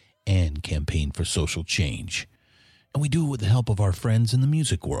poverty, and campaign for social change. And we do it with the help of our friends in the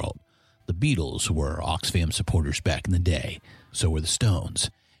music world. The Beatles were Oxfam supporters back in the day, so were the Stones.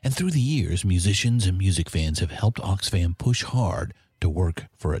 And through the years, musicians and music fans have helped Oxfam push hard to work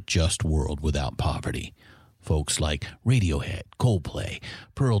for a just world without poverty. Folks like Radiohead, Coldplay,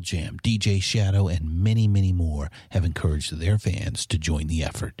 Pearl Jam, DJ Shadow, and many, many more have encouraged their fans to join the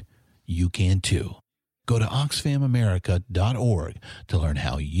effort. You can too. Go to oxfamamerica.org to learn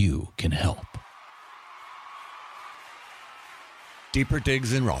how you can help. Deeper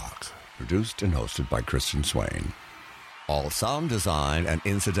Digs in Rock, produced and hosted by Christian Swain. All sound design and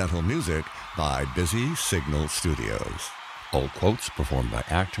incidental music by Busy Signal Studios. All quotes performed by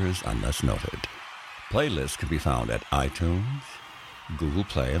actors unless noted. Playlists can be found at iTunes, Google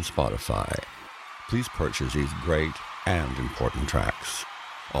Play, and Spotify. Please purchase these great and important tracks.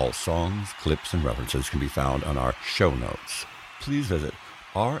 All songs, clips, and references can be found on our show notes. Please visit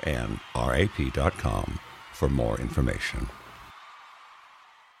rnrap.com for more information.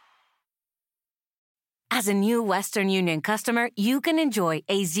 As a new Western Union customer, you can enjoy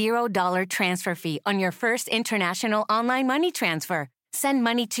a $0 transfer fee on your first international online money transfer. Send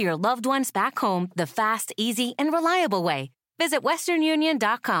money to your loved ones back home the fast, easy, and reliable way. Visit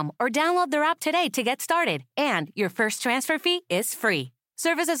westernunion.com or download their app today to get started. And your first transfer fee is free.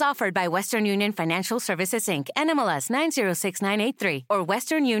 Services offered by Western Union Financial Services, Inc., NMLS 906983, or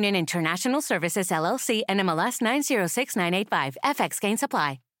Western Union International Services, LLC, NMLS 906985. FX gains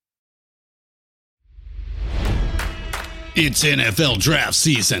apply. It's NFL draft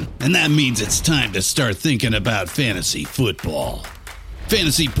season, and that means it's time to start thinking about fantasy football.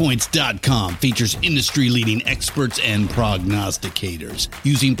 FantasyPoints.com features industry-leading experts and prognosticators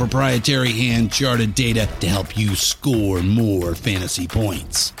using proprietary hand-charted data to help you score more fantasy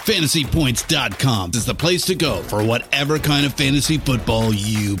points. FantasyPoints.com is the place to go for whatever kind of fantasy football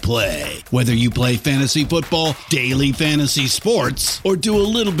you play. Whether you play fantasy football, daily fantasy sports, or do a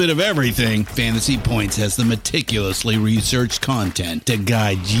little bit of everything, Fantasy Points has the meticulously researched content to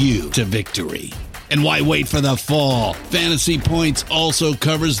guide you to victory. And why wait for the fall? Fantasy Points also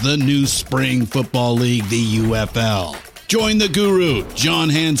covers the new spring football league, the UFL. Join the guru, John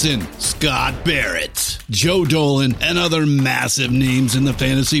Hansen, Scott Barrett, Joe Dolan, and other massive names in the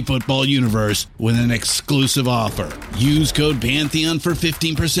fantasy football universe with an exclusive offer. Use code Pantheon for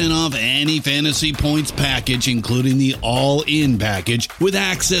 15% off any Fantasy Points package, including the all-in package, with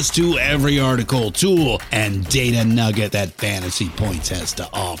access to every article, tool, and data nugget that Fantasy Points has to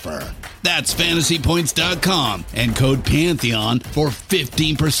offer. That's FantasyPoints.com and code Pantheon for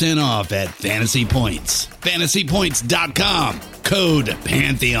 15% off at Fantasy Points. FantasyPoints.com, code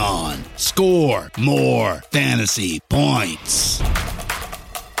Pantheon. Score more fantasy points.